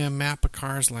 Show me a map of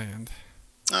Cars Land.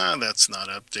 That's not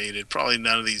updated. Probably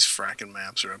none of these fracking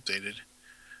maps are updated.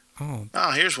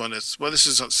 Oh, here's one. This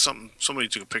is something. Somebody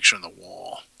took a picture on the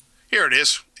wall. Here it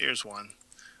is. Here's one.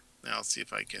 Now let's see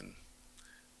if I can.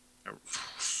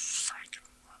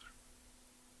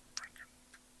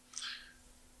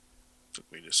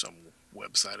 Took me to some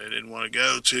website I didn't want to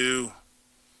go to.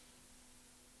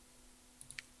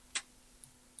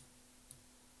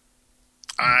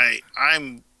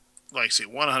 I'm like I say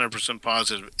 100%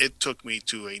 positive it took me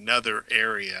to another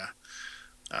area.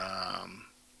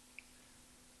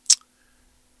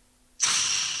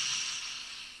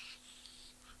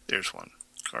 There's one.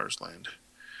 Cars Land.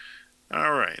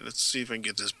 All right, let's see if I can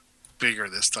get this bigger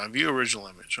this time. View original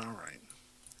image. All right.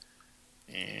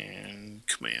 And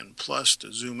Command Plus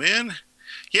to zoom in.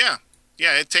 Yeah,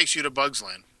 it takes you to Bugs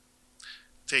Land.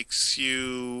 Takes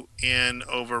you in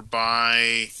over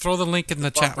by... Throw the link in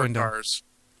the chat window. Cars.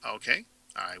 Okay,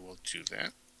 I will do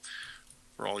that.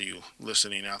 For all you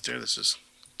listening out there, this is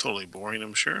totally boring,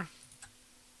 I'm sure.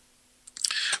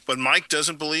 But Mike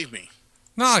doesn't believe me.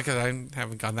 No, because I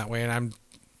haven't gone that way, and I'm...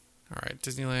 All right,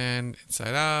 Disneyland,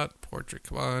 Inside Out, Portrait,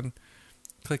 come on.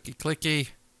 Clicky.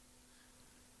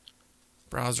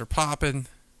 Browser popping.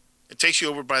 It takes you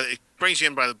over it brings you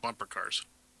in by the bumper cars.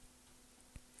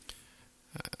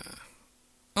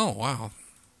 Oh, wow.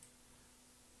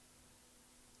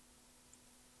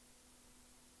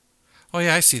 Oh,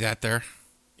 yeah, I see that there.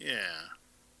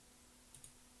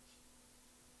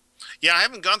 Yeah, I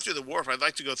haven't gone through the wharf. I'd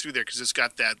like to go through there because it's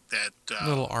got that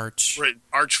little arch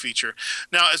feature.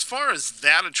 Now, as far as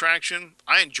that attraction,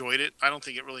 I enjoyed it. I don't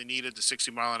think it really needed the 60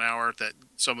 mile an hour that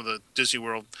some of the Disney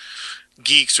World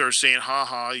geeks are saying,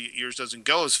 ha, yours doesn't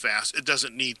go as fast. It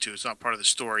doesn't need to. It's not part of the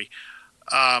story.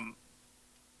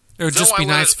 It would just be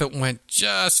nice if it went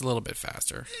just a little bit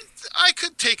faster. I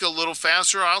could take a little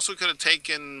faster. I also could have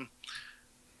taken...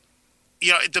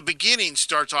 at the beginning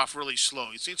starts off really slow.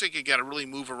 It seems like you got to really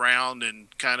move around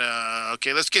and kind of,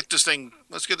 okay, let's get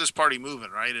this party moving,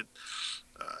 right? And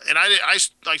I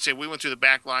like I say, we went through the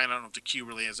back line. I don't know if the queue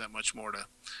really has that much more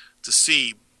to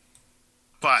see,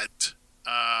 but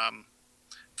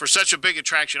for such a big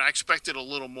attraction, I expected a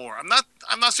little more. I'm not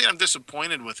saying I'm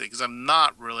disappointed with it because I'm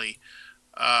not really.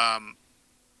 I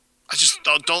just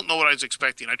don't know what I was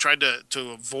expecting. I tried to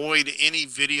avoid any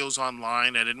videos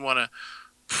online. I didn't want to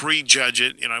prejudge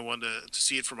it. I wanted to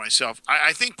see it for myself.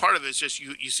 I think part of it is just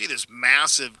you see this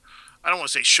massive, I don't want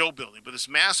to say show building, but this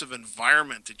massive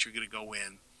environment that you're going to go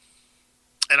in.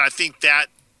 And I think that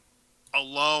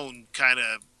alone kind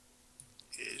of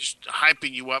is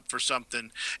hyping you up for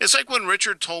something. It's like when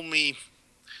Richard told me,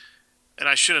 and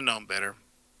I should have known better,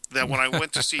 that when I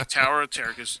went to see Tower of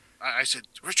Terror, because I said,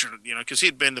 Richard, because he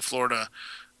had been to Florida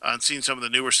and seen some of the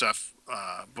newer stuff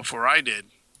before I did.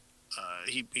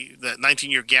 That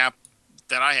 19-year gap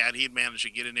that I had, he had managed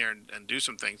to get in there and do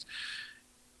some things.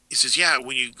 He says, yeah,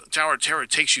 when you Tower of Terror,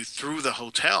 it takes you through the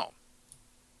hotel.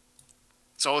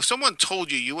 So if someone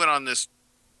told you went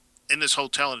in this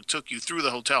hotel and it took you through the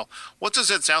hotel, what does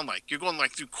that sound like? You're going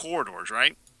like through corridors,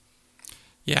 right?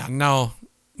 Yeah, no,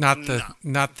 not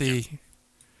the.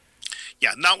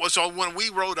 Yeah, not so when we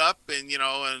rode up and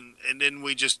and then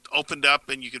we just opened up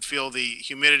and you could feel the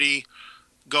humidity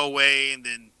go away and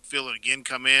then feel it again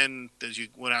come in as you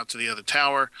went out to the other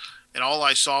tower, and all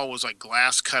I saw was like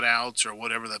glass cutouts or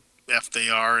whatever the F they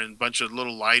are and a bunch of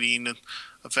little lighting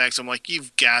effects. I'm like,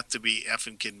 you've got to be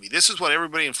effing kidding me. This is what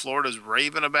everybody in Florida is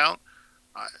raving about.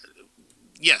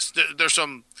 Yes, there's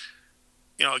some,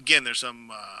 again, there's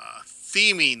some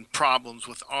theming problems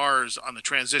with ours on the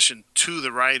transition to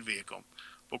the ride vehicle.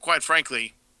 But quite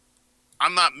frankly,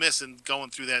 I'm not missing going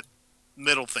through that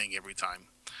middle thing every time.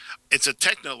 It's a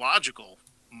technological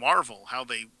marvel how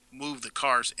they move the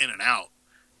cars in and out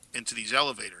into these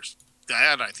elevators.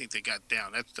 That I think they got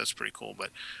down. That's pretty cool.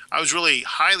 But I was really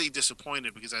highly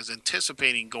disappointed because I was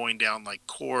anticipating going down like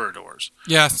corridors.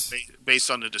 Yes. Based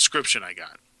on the description I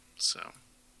got. So.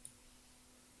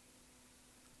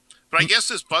 But I guess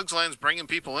this Bugs Land's bringing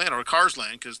people in, or Cars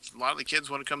Land, because a lot of the kids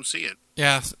want to come see it.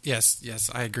 Yes,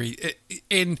 I agree.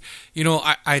 And,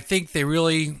 I think they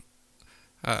really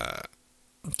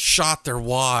shot their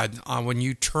wad on when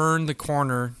you turn the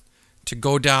corner to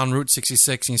go down Route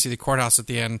 66 and you see the courthouse at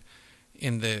the end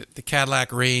in the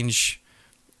Cadillac range,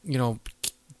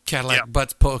 Cadillac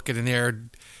butts poking in there.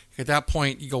 At that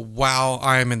point, you go, wow,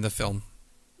 I am in the film.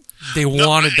 They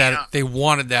wanted that. Yeah. They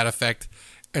wanted that effect.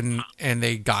 And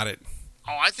they got it.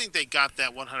 Oh, I think they got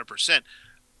that 100%.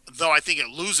 Though I think it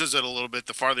loses it a little bit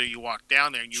the farther you walk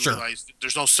down there and you realize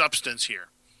there's no substance here.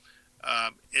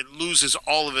 It loses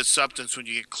all of its substance when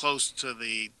you get close to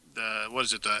the what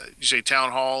is it? You say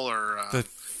town hall or the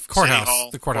courthouse? Hall,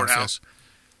 the courthouse.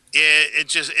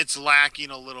 Yes. It's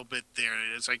lacking a little bit there.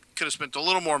 It's like could have spent a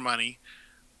little more money,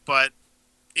 but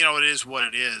it is what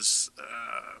it is.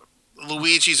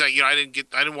 Luigi's, I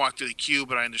didn't walk through the queue,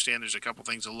 but I understand there's a couple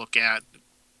things to look at,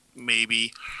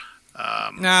 maybe.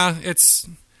 Nah, it's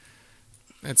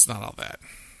not all that.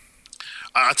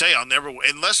 I'll tell you,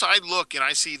 unless I look and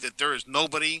I see that there is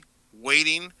nobody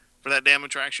waiting for that damn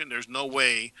attraction, there's no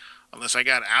way, unless I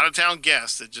got out-of-town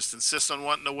guests that just insist on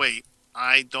wanting to wait,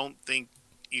 I don't think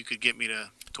you could get me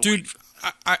to Dude,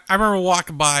 wait. I remember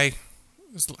walking by,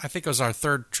 I think it was our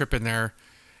third trip in there,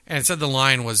 and it said the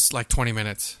line was like 20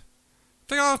 minutes.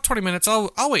 20 minutes. I'll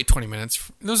wait 20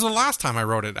 minutes. This was the last time I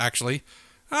rode it, actually.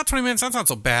 20 minutes, that's not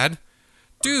so bad.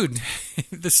 Dude,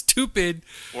 the stupid...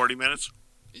 40 minutes?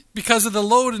 Because of the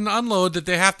load and unload that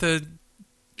they have to,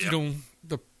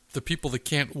 the people that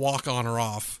can't walk on or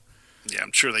off. Yeah,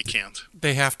 I'm sure they can't.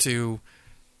 They have to,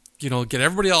 get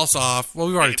everybody else off. Well,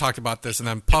 we've already talked about this, and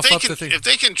then puff up the thing. If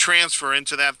they can transfer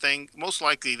into that thing, most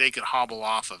likely they could hobble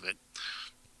off of it.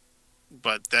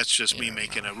 But that's just me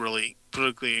making a really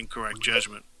politically incorrect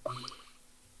judgment.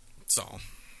 So,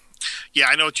 yeah,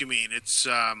 I know what you mean. It's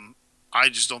I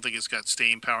just don't think it's got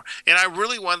staying power. And I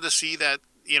really wanted to see that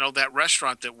that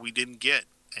restaurant that we didn't get,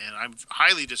 and I'm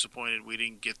highly disappointed we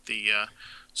didn't get the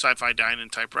Sci-Fi Dine-In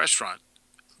type restaurant.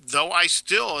 Though I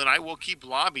will keep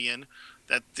lobbying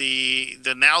that the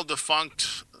now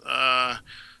defunct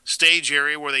stage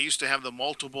area where they used to have the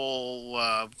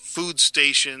multiple food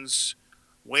stations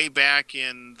way back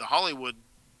in the Hollywood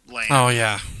land. Oh,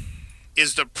 yeah.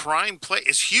 Is the prime place.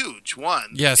 It's huge,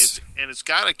 one. Yes. It's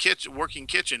got a working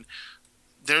kitchen.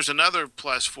 There's another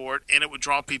plus for it, and it would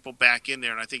draw people back in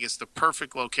there, and I think it's the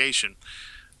perfect location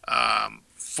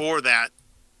for that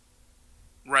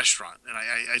restaurant. And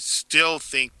I still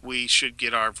think we should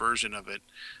get our version of it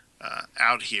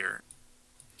out here.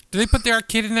 Did they put the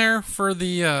arcade in there for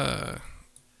the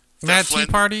Mad Tea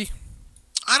Party?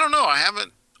 I don't know. I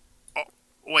haven't...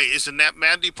 Wait, is the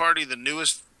Mad Tea Party the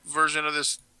newest version of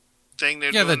this thing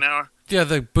they're doing now? Yeah,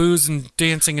 the booze and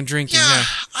dancing and drinking. Yeah,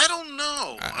 I don't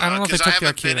know. I don't know if they took the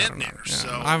arcade in there. Yeah, so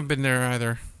I haven't been there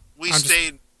either. We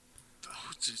stayed.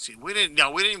 We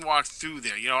didn't walk through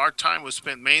there. Our time was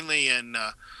spent mainly in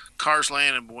Cars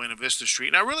Land and Buena Vista Street.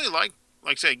 And I really like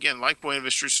I say again, like Buena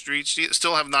Vista Street.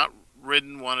 Still have not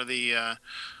ridden one of the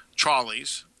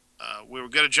trolleys. We were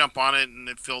going to jump on it, and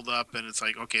it filled up, and it's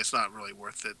like, okay, it's not really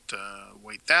worth it to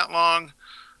wait that long.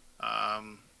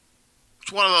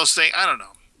 It's one of those things, I don't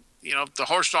know. The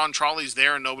horse-drawn trolley's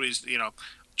there, and nobody's,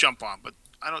 jump on. But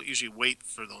I don't usually wait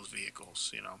for those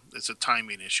vehicles, It's a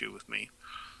timing issue with me.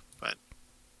 But,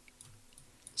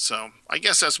 so, I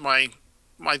guess that's my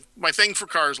thing for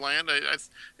Cars Land.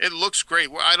 It looks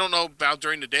great. Well, I don't know about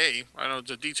during the day. I don't know,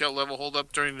 does the detail level hold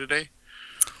up during the day?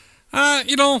 I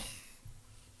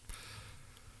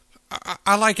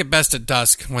like it best at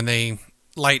dusk when they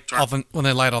light all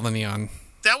the neon.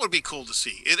 That would be cool to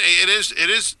see. It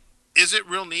is. Is it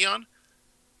real neon?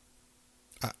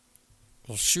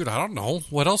 Well, shoot, I don't know.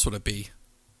 What else would it be?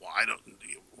 Well,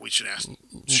 we should ask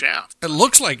Shaft. It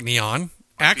looks like neon.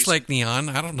 acts like neon.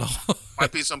 I don't know.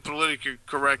 Might be some politically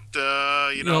correct,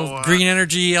 green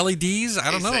energy LEDs. I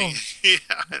don't know. Yeah,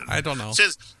 I don't know.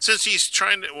 Since he's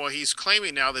he's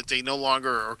claiming now that they no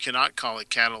longer or cannot call it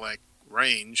Cadillac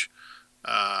Range,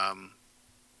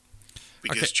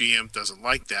 because GM doesn't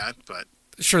like that. But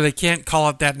sure, they can't call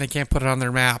it that, and they can't put it on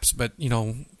their maps. But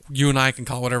you and I can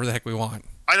call it whatever the heck we want.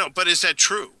 I know, but is that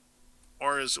true,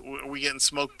 or are we getting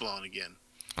smoke blown again?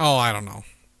 Oh, I don't know.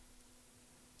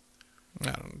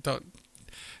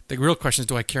 The real question is,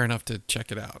 do I care enough to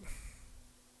check it out?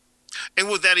 And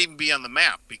would that even be on the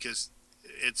map? Because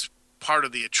it's part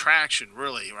of the attraction,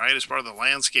 really, right? It's part of the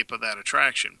landscape of that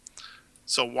attraction.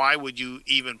 So why would you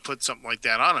even put something like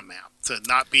that on a map to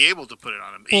not be able to put it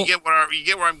on a map? Well, you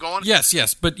get where I'm going?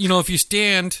 Yes. But,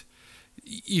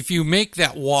 if you make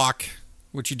that walk,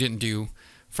 which you didn't do,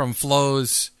 from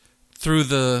Flo's through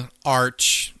the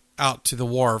arch out to the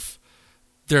wharf,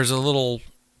 there's a little,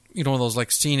 one of those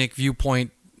like scenic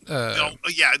viewpoint.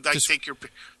 Take your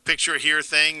picture here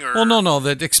thing. Or... Well, no,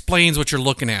 that explains what you're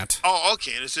looking at. Oh,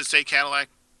 okay. Does it say Cadillac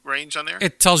Range on there?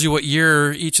 It tells you what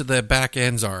year each of the back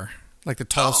ends are. Like the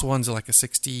tallest ones are like a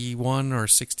 61 or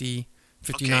 60,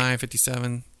 59,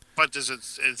 57. But it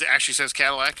actually says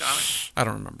Cadillac on it? I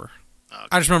don't remember. Okay.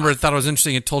 I just remember I thought it was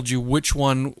interesting. It told you which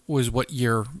one was what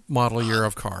model year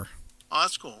of car. Oh,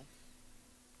 that's cool.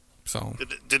 So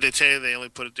did they tell you they only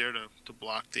put it there to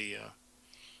block the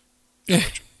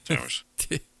towers?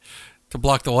 To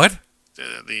block the what?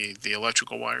 The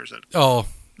electrical wires that go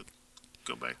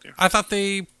back there. I thought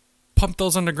they pumped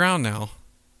those underground now.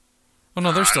 Oh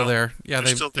no, they're still there. Yeah,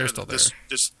 they're still there.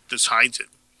 This hides it.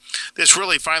 This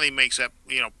really finally makes that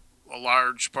a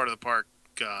large part of the park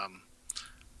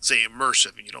say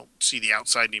immersive, and you don't see the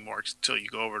outside anymore until you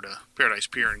go over to Paradise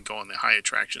Pier and go on the high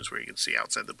attractions where you can see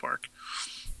outside the park.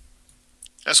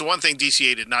 That's the one thing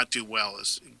DCA did not do well,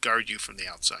 is guard you from the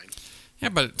outside. Yeah,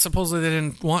 but supposedly they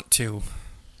didn't want to.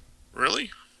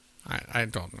 Really? I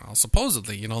don't know.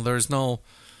 Supposedly, there's no...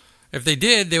 If they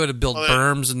did, they would have built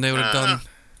berms and they would have done...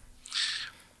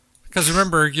 Because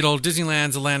remember,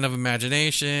 Disneyland's a land of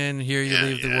imagination. Here you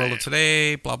leave the world of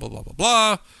today, blah, blah, blah, blah,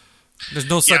 blah. There's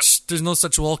no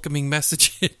such welcoming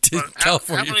message to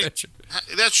California Adventure.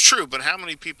 That's true, but how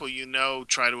many people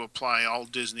try to apply all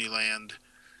Disneyland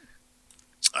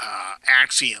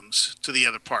axioms to the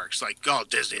other parks? Like,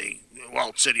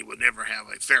 Walt City would never have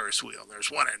a Ferris wheel. There's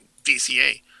one in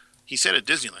DCA. He said at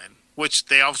Disneyland, which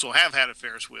they also have had a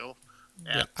Ferris wheel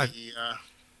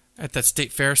at that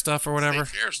State Fair stuff or whatever.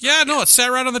 It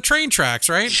sat right on the train tracks,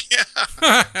 right? Yeah.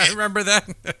 I remember that.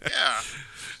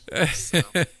 Yeah. So,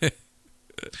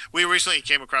 we recently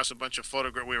came across a bunch of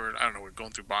photographs. We're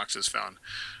going through boxes, found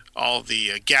all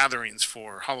the gatherings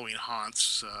for Halloween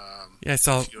haunts. I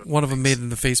saw one of them made in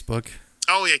the Facebook.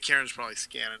 Oh, yeah, Karen's probably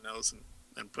scanning those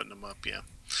and putting them up, yeah.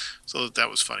 So that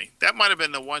was funny. That might have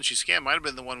been the one she scanned. Might have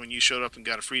been the one when you showed up and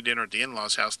got a free dinner at the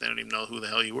in-laws' house. They didn't even know who the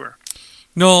hell you were.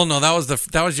 No, that was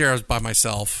the year I was by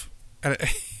myself.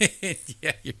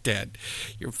 Yeah, you're dead.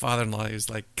 Your father-in-law was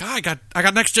like, God, I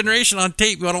got Next Generation on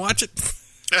tape. You want to watch it?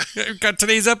 I got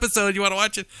today's episode. You want to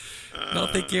watch it? No,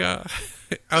 thank you. I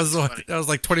was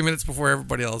like 20 minutes before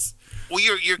everybody else. Well,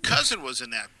 your cousin was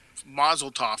in that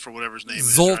Mazel Tov or whatever his name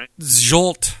is, right?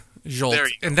 Jolt.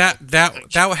 And that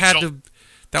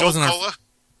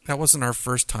wasn't our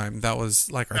first time. That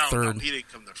was like our third. No, he didn't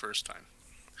come the first time.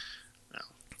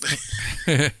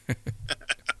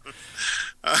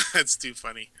 That's too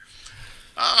funny.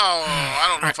 Oh, I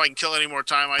don't know if I can kill any more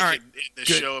time. I could end this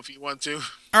show if you want to.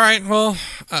 All right. Well,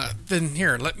 then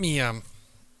here, let me. You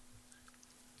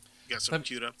got something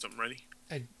queued up? Something ready?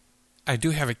 I do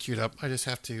have it queued up. I just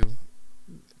have to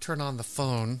turn on the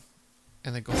phone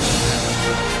and then go.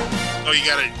 Oh, you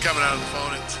got it coming out of the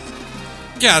phone.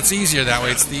 Yeah, it's easier that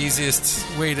way. It's the easiest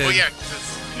way to. Well, yeah,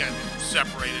 because you got it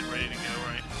separated, ready to go,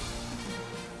 right?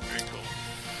 Very cool.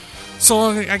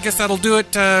 So I guess that'll do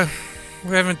it.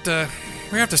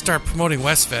 We have to start promoting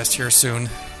Westfest here soon.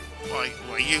 Well,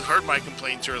 you heard my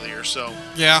complaints earlier, so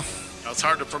yeah, it's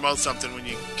hard to promote something when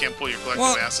you can't pull your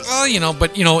collective asses. Well,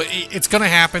 but it's going to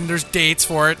happen. There's dates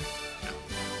for it. Yeah.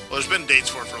 Well, there's been dates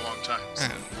for it for a long time. So.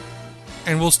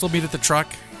 And we'll still meet at the truck.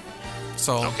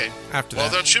 So after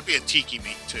that, there should be a tiki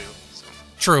meet too. So.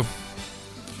 True. All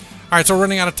right, so we're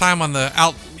running out of time on the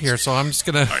out here, so I'm just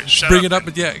gonna bring it up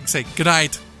and say good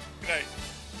night.